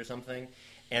movies or something,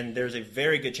 and there's a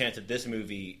very good chance that this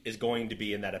movie is going to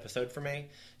be in that episode for me.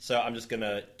 So I'm just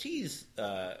gonna tease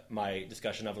my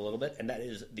discussion of it a little bit, and that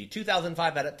is the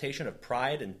 2005 adaptation of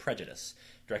Pride and Prejudice,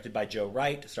 directed by Joe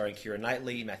Wright, starring Keira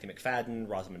Knightley, Matthew McFadden,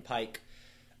 Rosamund Pike.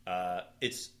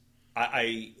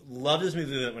 I loved this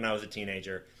movie when I was a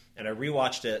teenager, and I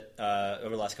rewatched it over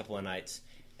the last couple of nights,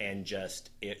 and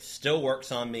it still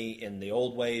works on me in the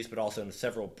old ways, but also in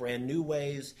several brand new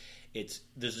ways. There's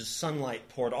just sunlight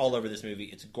poured all over this movie.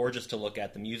 It's gorgeous to look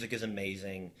at. The music is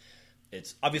amazing.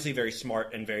 It's obviously very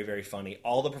smart and very, very funny.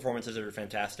 All the performances are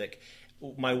fantastic.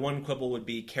 My one quibble would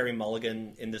be Carey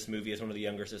Mulligan in this movie as one of the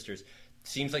younger sisters.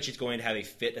 Seems like she's going to have a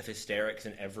fit of hysterics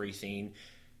in every scene.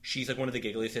 She's like one of the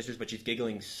giggly sisters, but she's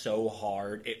giggling so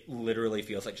hard, it literally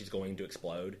feels like she's going to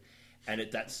explode. And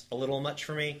that's a little much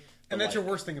for me. And that's your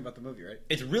worst thing about the movie, right?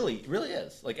 It really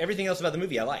is. Like, everything else about the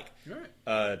movie I like. All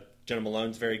right. Jenna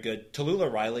Malone's very good.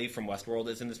 Tallulah Riley from Westworld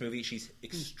is in this movie. She's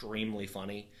extremely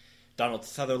funny. Donald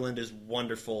Sutherland is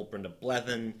wonderful. Brenda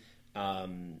Blethyn,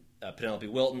 Penelope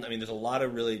Wilton. I mean, there's a lot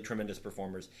of really tremendous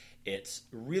performers. It's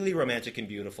really romantic and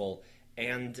beautiful.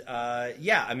 And I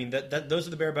mean, those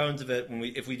are the bare bones of it.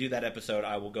 If we do that episode,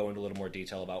 I will go into a little more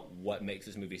detail about what makes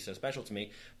this movie so special to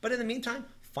me. But in the meantime,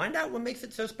 find out what makes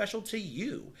it so special to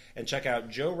you, and check out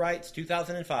Joe Wright's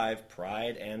 2005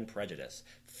 Pride and Prejudice,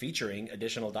 featuring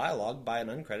additional dialogue by an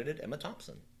uncredited Emma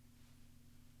Thompson.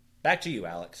 Back to you,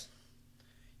 Alex.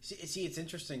 See, it's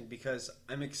interesting because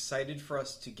I'm excited for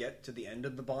us to get to the end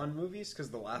of the Bond movies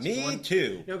because the last one... Me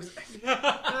too.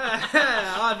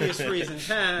 Obvious reasons.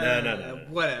 No.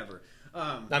 Whatever.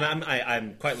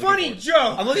 I'm quite funny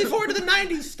joke. I'm looking forward to the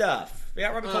 90s stuff. We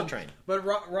got Robert Coltrane. But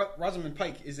Rosamund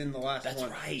Pike is in the last one.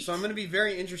 That's right. So I'm going to be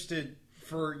very interested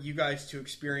for you guys to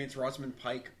experience Rosamund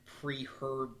Pike pre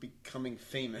her becoming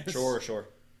famous. Sure.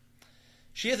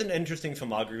 She has an interesting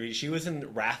filmography. She was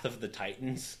in Wrath of the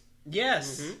Titans.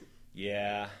 Yes. Mm-hmm.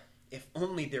 Yeah. if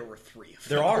only there were 3 of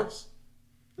There those. are.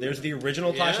 There's the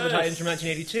original Clash of the Titans from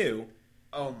 1982.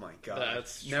 Oh my god.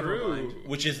 That's Never true. mind.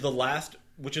 Which is the last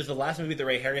movie that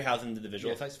Ray Harryhausen did the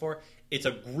visual effects for. It's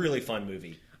a really fun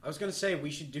movie. I was going to say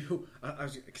we should do...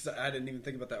 Because I didn't even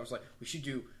think about that. I was like, we should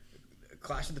do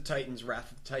Clash of the Titans,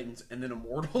 Wrath of the Titans, and then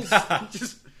Immortals.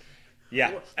 Just...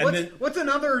 Yeah. What's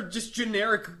another just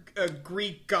generic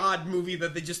Greek god movie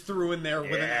that they just threw in there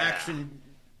with an action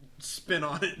spin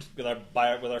on it? With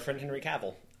our friend Henry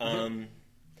Cavill.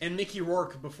 And Mickey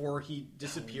Rourke before he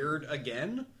disappeared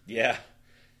again? Yeah.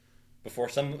 Before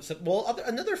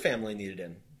another family needed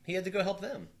him. He had to go help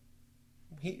them.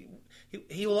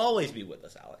 He will always be with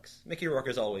us, Alex. Mickey Rourke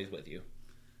is always with you.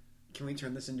 Can we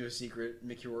turn this into a secret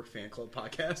Mickey Rourke fan club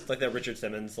podcast? It's like that Richard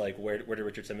Simmons, like, where did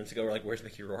Richard Simmons go? We're like, where's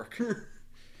Mickey Rourke? Do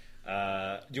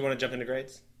you want to jump into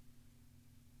grades?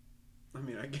 I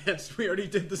mean, I guess we already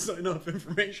did the sign-off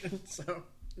information, so...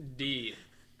 D.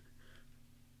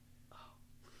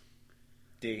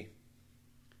 D.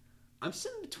 I'm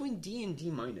sitting between D and D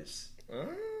minus.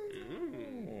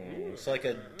 It's like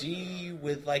a D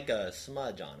with like a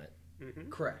smudge on it. Mm-hmm.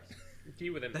 Correct. D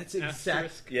with an That's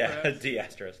asterisk. Yeah, perhaps. D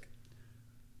asterisk.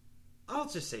 I'll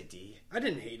just say D. I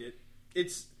didn't hate it.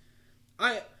 It's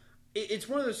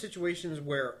one of those situations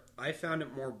where I found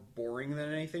it more boring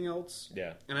than anything else.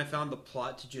 Yeah. And I found the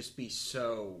plot to just be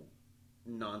so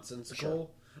nonsensical. Sure.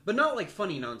 But not like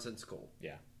funny nonsensical.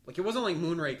 Yeah. Like it wasn't like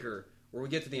Moonraker where we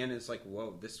get to the end and it's like,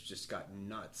 whoa, this just got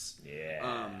nuts.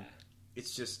 Yeah.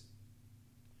 It's just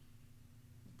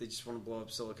they just want to blow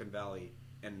up Silicon Valley,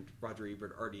 and Roger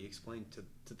Ebert already explained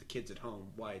to the kids at home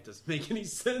why it doesn't make any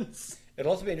sense. It'd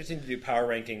also be interesting to do power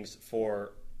rankings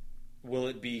for, will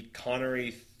it be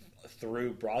Connery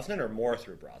through Brosnan or more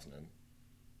through Brosnan?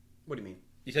 What do you mean?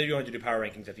 You said you wanted to do power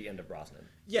rankings at the end of Brosnan.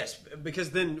 Yes,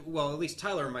 because then, well, at least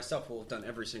Tyler and myself will have done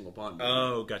every single Bond movie.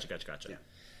 Oh, gotcha. Yeah.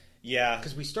 Yeah.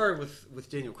 Because we started with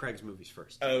Daniel Craig's movies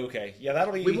first. Oh, okay. Yeah,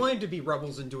 that'll be... We wanted to be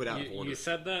rebels and do it out of order. You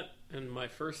said that, and my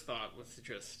first thought was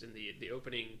just in the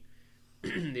opening,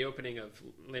 the opening of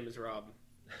Les Miserables.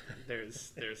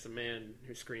 There's a man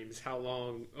who screams, "How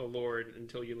long, O Lord,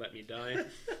 until you let me die?"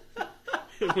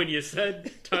 When you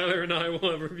said Tyler and I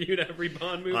will have reviewed every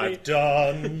Bond movie, I've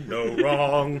done no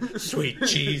wrong. Sweet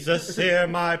Jesus, hear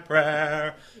my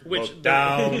prayer. Look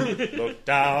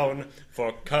down,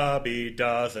 for Cubby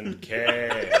doesn't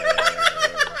care.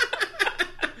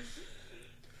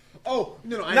 Oh,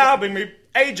 no, Now bring me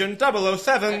Agent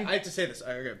 007. I have to say this.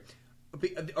 Okay.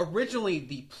 Originally,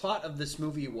 the plot of this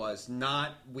movie was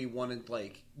not we wanted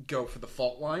go for the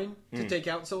fault line to take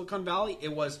out Silicon Valley.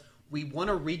 It was we want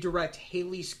to redirect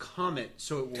Halley's Comet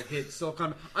so it will hit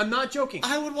Silicon. I'm not joking.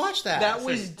 I would watch that. That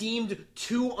was deemed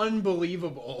too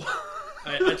unbelievable.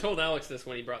 I told Alex this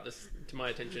when he brought this to my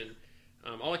attention.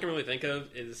 All I can really think of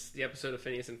is the episode of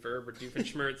Phineas and Ferb where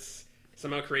Doofenshmirtz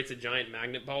somehow creates a giant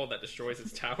magnet ball that destroys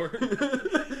its tower.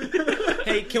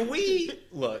 Hey, can we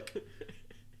look?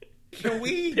 Can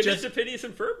we just a Phineas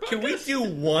and Ferb podcast? Can we do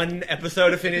one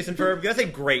episode of Phineas and Ferb? That's a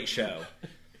great show.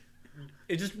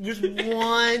 It just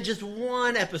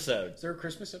one episode. Is there a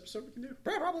Christmas episode we can do?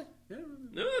 Probably. Yeah.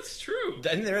 No, that's true. I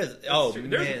think there is. True.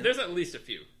 Man. There's at least a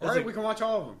few. All right, we can watch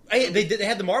all of them. Hey, they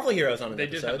had the Marvel Heroes on an They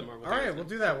episode. did have the Marvel. All right, we'll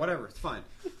do that. Whatever, it's fine.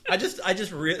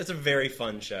 It's a very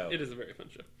fun show. It is a very fun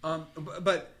show.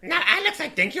 But now, Alex, I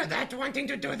think you're not wanting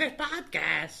to do this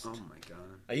podcast. Oh my god.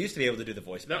 I used to be able to do the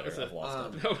voice better. That was I've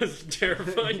lost it. That was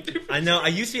terrifying. I know. I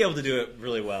used to be able to do it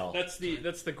really well. That's the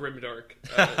grimdark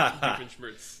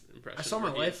Doofenshmirtz impression. I saw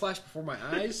my life flash before my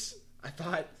eyes. I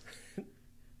thought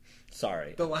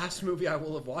Sorry. the last movie I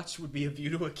will have watched would be A View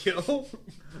to a Kill.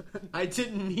 I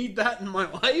didn't need that in my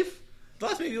life. The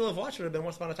last movie you'll have watched would have been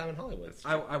Once Upon a Time in Hollywood.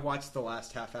 I watched the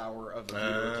last half hour of A View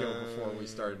to a Kill before we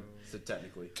started, so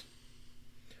technically.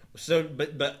 So,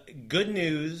 but good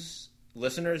news,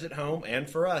 listeners at home and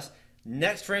for us.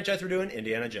 Next franchise we're doing,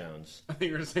 Indiana Jones. I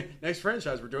think you were going to say, next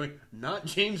franchise we're doing, not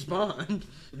James Bond.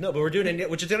 No, but we're doing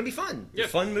Indiana, which is going to be fun. Yeah.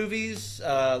 Fun movies,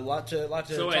 lot to talk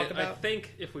about. I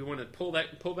think if we want to pull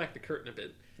back the curtain a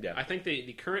bit, yeah. I think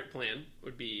the current plan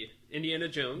would be Indiana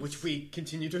Jones, Which we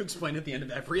continue to explain at the end of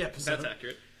every episode. That's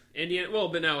accurate.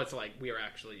 But now it's like we are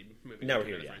actually moving now to we're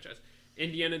here, the yeah. franchise.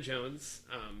 Indiana Jones,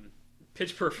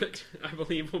 Pitch Perfect, I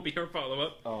believe, will be our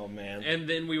follow-up. Oh, man. And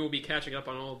then we will be catching up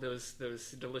on all those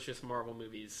delicious Marvel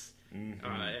movies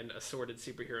and assorted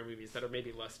superhero movies that are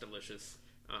maybe less delicious.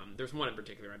 There's one in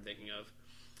particular I'm thinking of.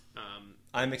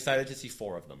 I'm excited to see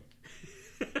 4 of them.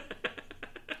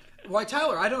 Why,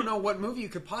 Tyler, I don't know what movie you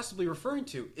could possibly be referring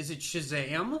to. Is it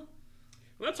Shazam? Well,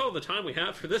 that's all the time we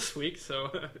have for this week,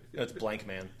 so... It's Blank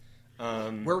Man.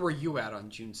 Where were you at on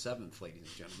June 7th, ladies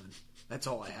and gentlemen? That's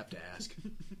all I have to ask.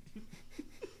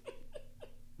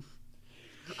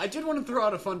 I did want to throw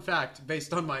out a fun fact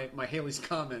based on my Haley's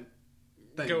comment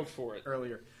thing. Go for it.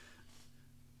 Earlier.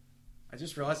 I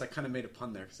just realized I kind of made a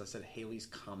pun there because I said Haley's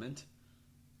comment.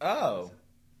 Oh.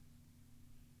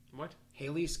 What?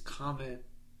 Haley's comment.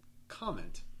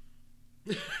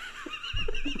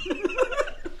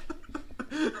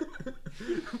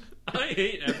 I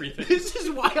hate everything. This is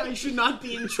why I should not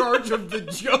be in charge of the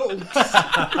jokes.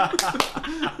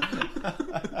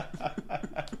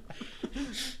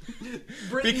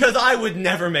 Britton, Because I would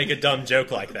never make a dumb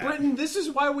joke like that. Britton, this is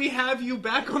why we have you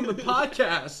back on the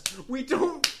podcast.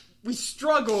 We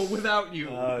struggle without you.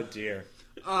 Oh, dear.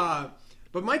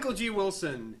 But Michael G.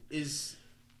 Wilson is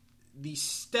the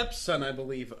stepson, I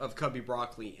believe, of Cubby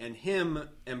Broccoli, and him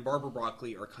and Barbara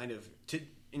Broccoli are kind of,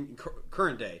 in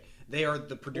current day, they are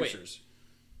the producers.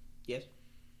 Wait. Yes?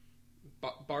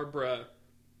 Barbara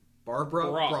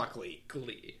Broccoli.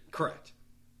 Correct.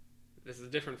 This is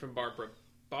different from Barbara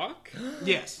Bach?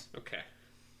 Yes. Okay.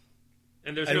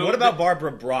 And what about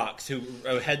Barbara Brox, who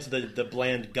heads the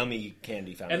bland gummy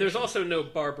candy foundation? And there's also no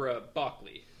Barbara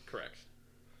Bockley, correct?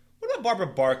 What about Barbara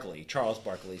Barkley, Charles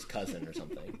Barkley's cousin or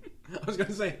something? I was going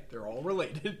to say, they're all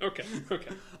related. Okay.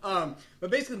 But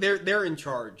basically, they're in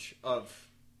charge of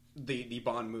the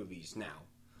Bond movies now.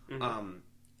 Mm-hmm.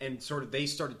 And sort of they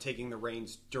started taking the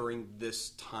reins during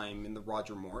this time in the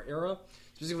Roger Moore era.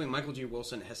 Specifically, Michael G.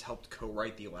 Wilson has helped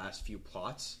co-write the last few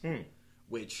plots,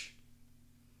 which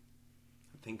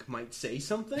I think might say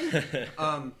something.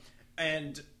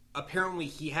 And apparently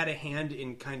he had a hand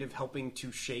in kind of helping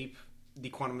to shape the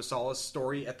Quantum of Solace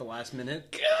story at the last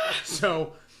minute.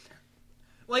 So,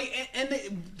 and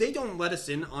they don't let us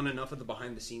in on enough of the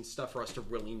behind-the-scenes stuff for us to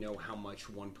really know how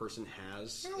much one person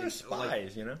has. Well, they're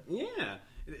spies, you know? Yeah.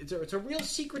 It's a real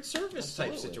Secret Service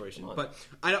type situation, but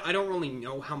I don't really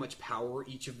know how much power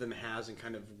each of them has and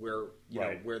kind of where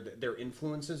where their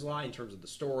influences lie in terms of the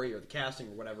story or the casting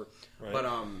or whatever. Right. But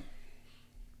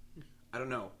I don't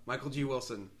know. Michael G.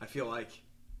 Wilson, I feel like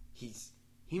he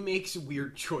makes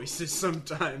weird choices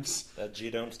sometimes. That G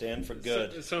don't stand for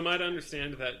good. So am I to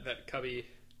understand that Cubby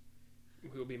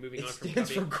will be moving on from Cubby? It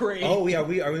stands for great. Oh, yeah.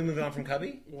 Are we moving on from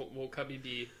Cubby? Will Cubby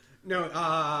be?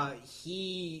 No,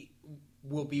 he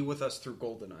will be with us through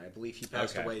GoldenEye. I believe he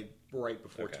passed away right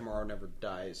before Tomorrow Never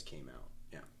Dies came out.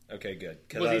 Yeah. Okay, good.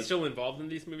 Was he still involved in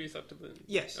these movies up to then?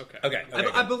 Yes. Okay.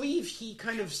 I believe he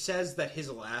kind of says that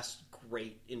his last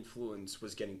great influence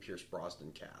was getting Pierce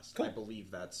Brosnan cast. Cool. I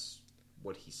believe that's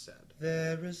what he said.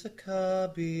 There is a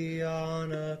cubby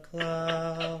on a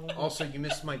cloud. Also, you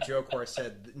missed my joke where I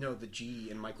said, no, the G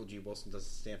in Michael G. Wilson doesn't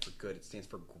stand for good. It stands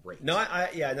for great. No,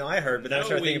 I heard, but then I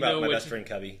started thinking about my best friend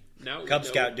Cubby. Cub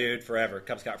Scout dude forever.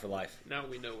 Cub Scout for life. Now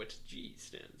we know what G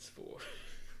stands for.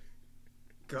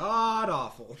 God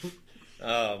awful.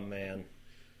 Oh, man.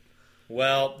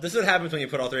 Well, this is what happens when you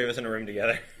put all three of us in a room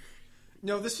together.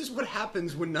 No, this is what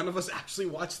happens when none of us actually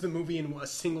watch the movie in a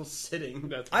single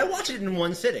sitting. I watched it in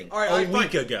one sitting a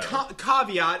week ago.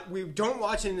 Caveat, we don't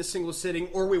watch it in a single sitting,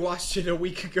 or we watched it a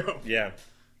week ago. Yeah.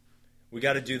 We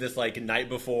got to do this like night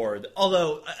before.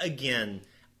 Although, again,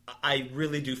 I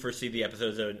really do foresee the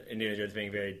episodes of Indiana Jones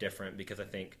being very different because I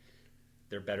think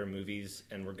they're better movies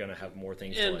and we're going to have more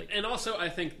things to like. And also, I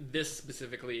think this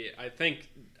specifically, I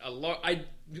think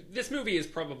this movie is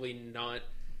probably not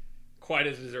quite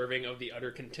as deserving of the utter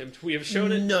contempt we have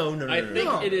shown it. No. I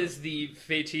think it is the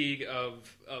fatigue of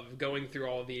going through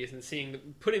all of these and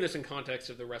putting this in context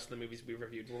of the rest of the movies we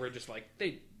reviewed, where we're just like,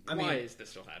 why is this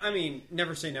still happening? I mean,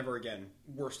 never say never again.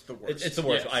 Worst the worst. It's the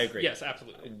worst. Yes. I agree. Yes,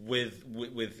 absolutely.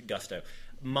 With gusto.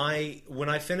 When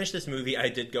I finished this movie, I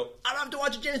did go, I don't have to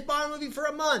watch a James Bond movie for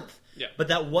a month. Yeah. But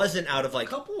that wasn't out of like a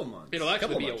couple of months. It'll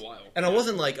actually be a while. And I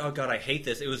wasn't like, oh god, I hate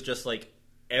this. It was just like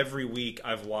every week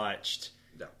I've watched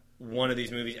one of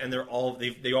these movies, and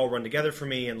they all run together for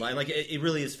me, and like it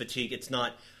really is fatigue. It's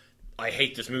not I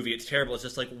hate this movie, it's terrible. It's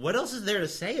just like, what else is there to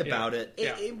say about it?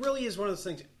 It really is one of those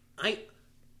things.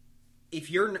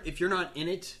 If you're not in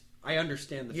it, I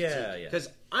understand the fatigue. Because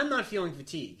I'm not feeling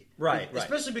fatigue. Right.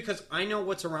 Especially because I know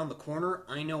what's around the corner.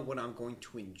 I know what I'm going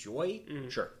to enjoy.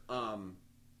 Sure. And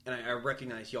I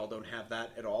recognize y'all don't have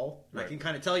that at all. Right. I can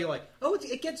kind of tell you like, oh,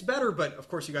 it gets better, but of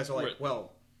course you guys are like,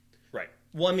 well... Right.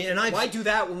 Well, I mean, and why do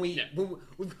that when we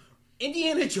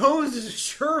Indiana Jones is a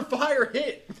surefire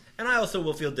hit? And I also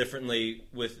will feel differently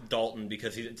with Dalton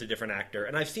because it's a different actor.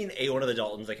 And I've seen one of the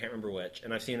Daltons, I can't remember which,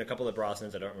 and I've seen a couple of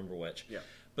Brosnans, I don't remember which. Yeah.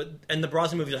 And the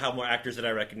Brosnan movies will have more actors that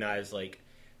I recognize. Like,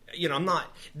 I'm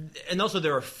not. And also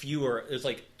there are fewer. There's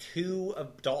like 2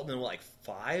 of Dalton and like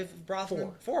 5 of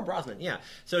Brosnan. 4 Brosnan. Yeah.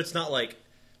 So it's not like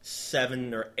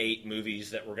 7 or 8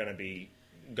 movies that we're going to be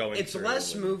going It's through.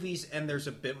 less movies, and there's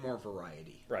a bit more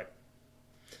variety. Right.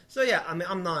 So yeah, I mean,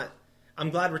 I'm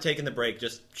glad we're taking the break,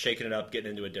 just shaking it up,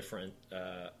 getting into a different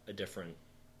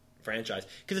franchise.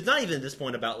 Because it's not even at this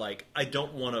point about, like, I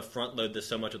don't want to front load this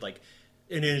so much with, like,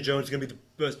 Indiana Jones is going to be the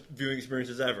best viewing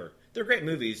experiences ever. They're great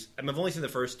movies. I mean, I've only seen the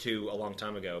first 2 a long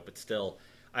time ago, but still,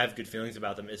 I have good feelings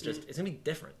about them. It's just, it's going to be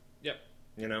different. Yep.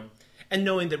 You know? And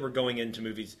knowing that we're going into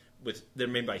movies they're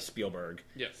made by Spielberg.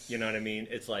 Yes. You know what I mean?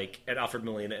 It's like, and Alfred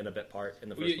Molina in a bit part in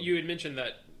the first one. You had mentioned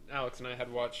that Alex and I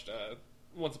had watched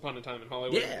Once Upon a Time in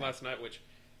Hollywood last night, which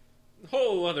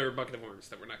whole other bucket of worms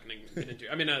that we're not going to get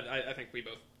into. I mean, I think we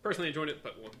both personally enjoyed it,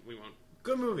 but we won't.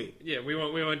 Good movie. Yeah, we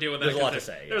won't deal with that. There's a lot to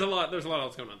say. There's a lot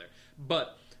else going on there.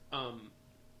 But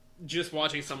just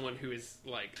watching someone who is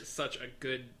like such a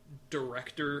good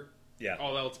director,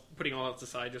 putting all else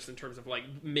aside, just in terms of like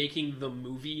making the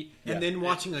movie, and then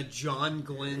watching a John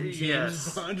Glenn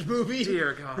James Bond movie.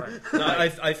 Dear God, no,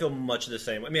 I feel much the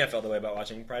same. I mean, I felt that way about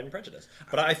watching Pride and Prejudice,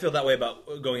 but I feel that way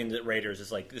about going into Raiders.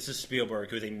 It's like, this is Spielberg,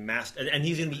 who's a master, and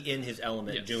he's going to be in his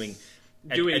element, doing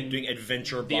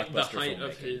adventure blockbuster the height filmmaking.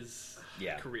 Of his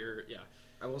career. Yeah,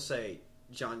 I will say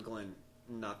John Glenn,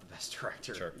 not the best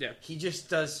director. Sure. Yeah, he just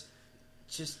does.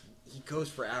 He goes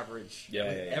for average.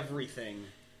 Everything.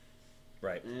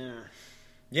 Right. Yeah.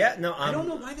 Yeah. No, I don't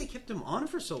know why they kept him on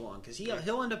for so long, because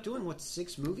he'll end up doing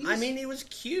 6 movies. I mean, he was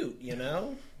cute, you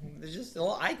know. There's just a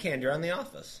little eye candy around the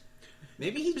office.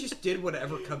 Maybe he just did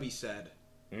whatever Cubby said.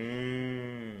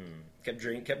 Kept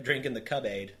drinking the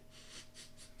Cub-Aid.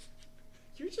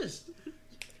 You're just.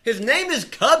 His name is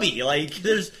Cubby. Like,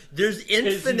 there's infinite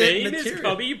his name material. Is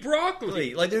Cubby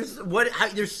Broccoli. Like,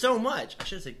 there's so much. I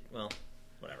should say, well,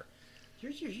 whatever.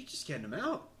 You're just getting him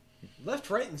out, left,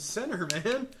 right, and center,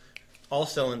 man. All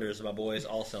cylinders, my boys.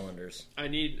 All cylinders. I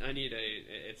need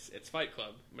it's Fight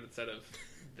Club, but instead of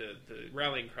the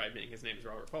rallying cry being his name is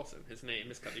Robert Paulson, his name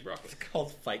is Cubby Broccoli. It's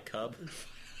called Fight Cub.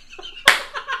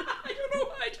 I don't know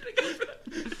why I didn't go for that.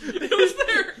 It was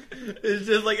there. It's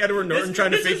just like Edward Norton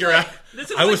trying to figure out.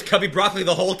 I was Cubby Broccoli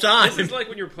the whole time. This is like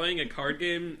when you're playing a card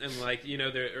game and like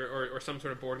or some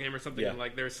sort of board game or something, and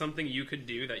like there's something you could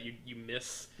do that you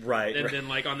miss, right? And then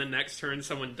like on the next turn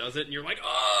someone does it and you're like,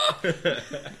 oh.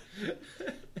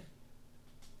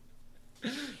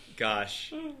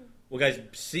 Gosh. Well, guys,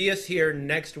 see us here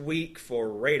next week for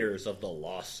Raiders of the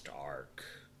Lost Ark.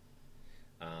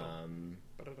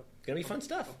 It's gonna be fun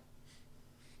stuff.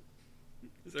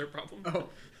 Is there a problem? Oh.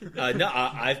 No,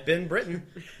 I've been Britain.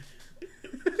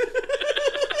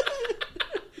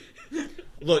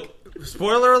 Look,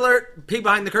 spoiler alert, peek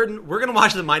behind the curtain, we're going to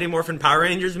watch the Mighty Morphin Power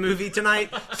Rangers movie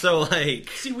tonight, so like...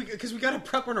 See, because we got to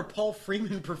prep on our Paul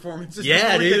Freeman performances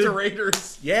before we get to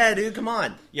Raiders. Yeah, dude, come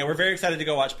on. Yeah, we're very excited to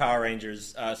go watch Power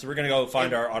Rangers, so we're going to go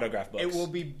find our autograph books. It will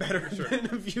be better than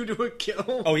A View to a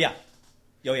Kill. Oh, yeah.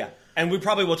 Oh, yeah. And we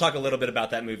probably will talk a little bit about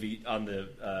that movie on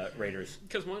the Raiders.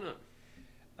 Because why not?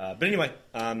 But anyway,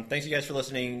 thanks you guys for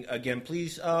listening. Again,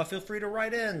 please feel free to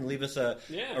write in. Leave us a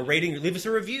rating. Leave us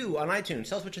a review on iTunes.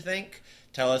 Tell us what you think.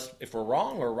 Tell us if we're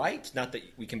wrong or right. Not that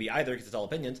we can be either because it's all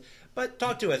opinions. But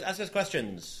talk to us. Ask us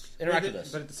questions. Interact with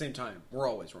us. But at the same time, we're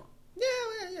always wrong.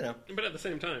 Yeah, you know. But at the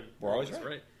same time, we're always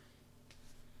right.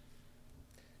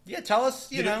 Yeah, tell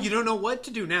us, you know. You don't know what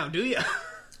to do now, do you?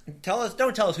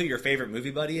 Don't tell us who your favorite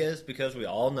movie buddy is, because we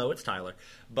all know it's Tyler.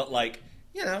 But like,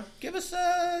 you know, give us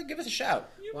a shout.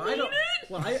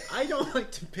 I don't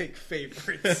like to pick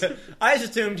favorites. I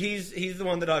just assumed he's the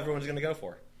one that everyone's going to go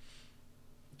for.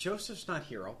 Joseph's not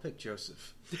here. I'll pick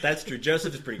Joseph. That's true.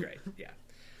 Joseph is pretty great. Yeah.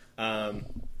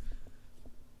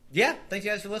 Yeah. Thanks,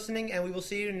 you guys, for listening, and we will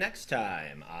see you next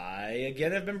time. I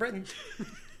again have been Britain.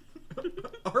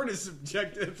 Art is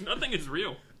subjective. Nothing is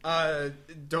real.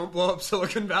 Don't blow up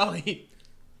Silicon Valley.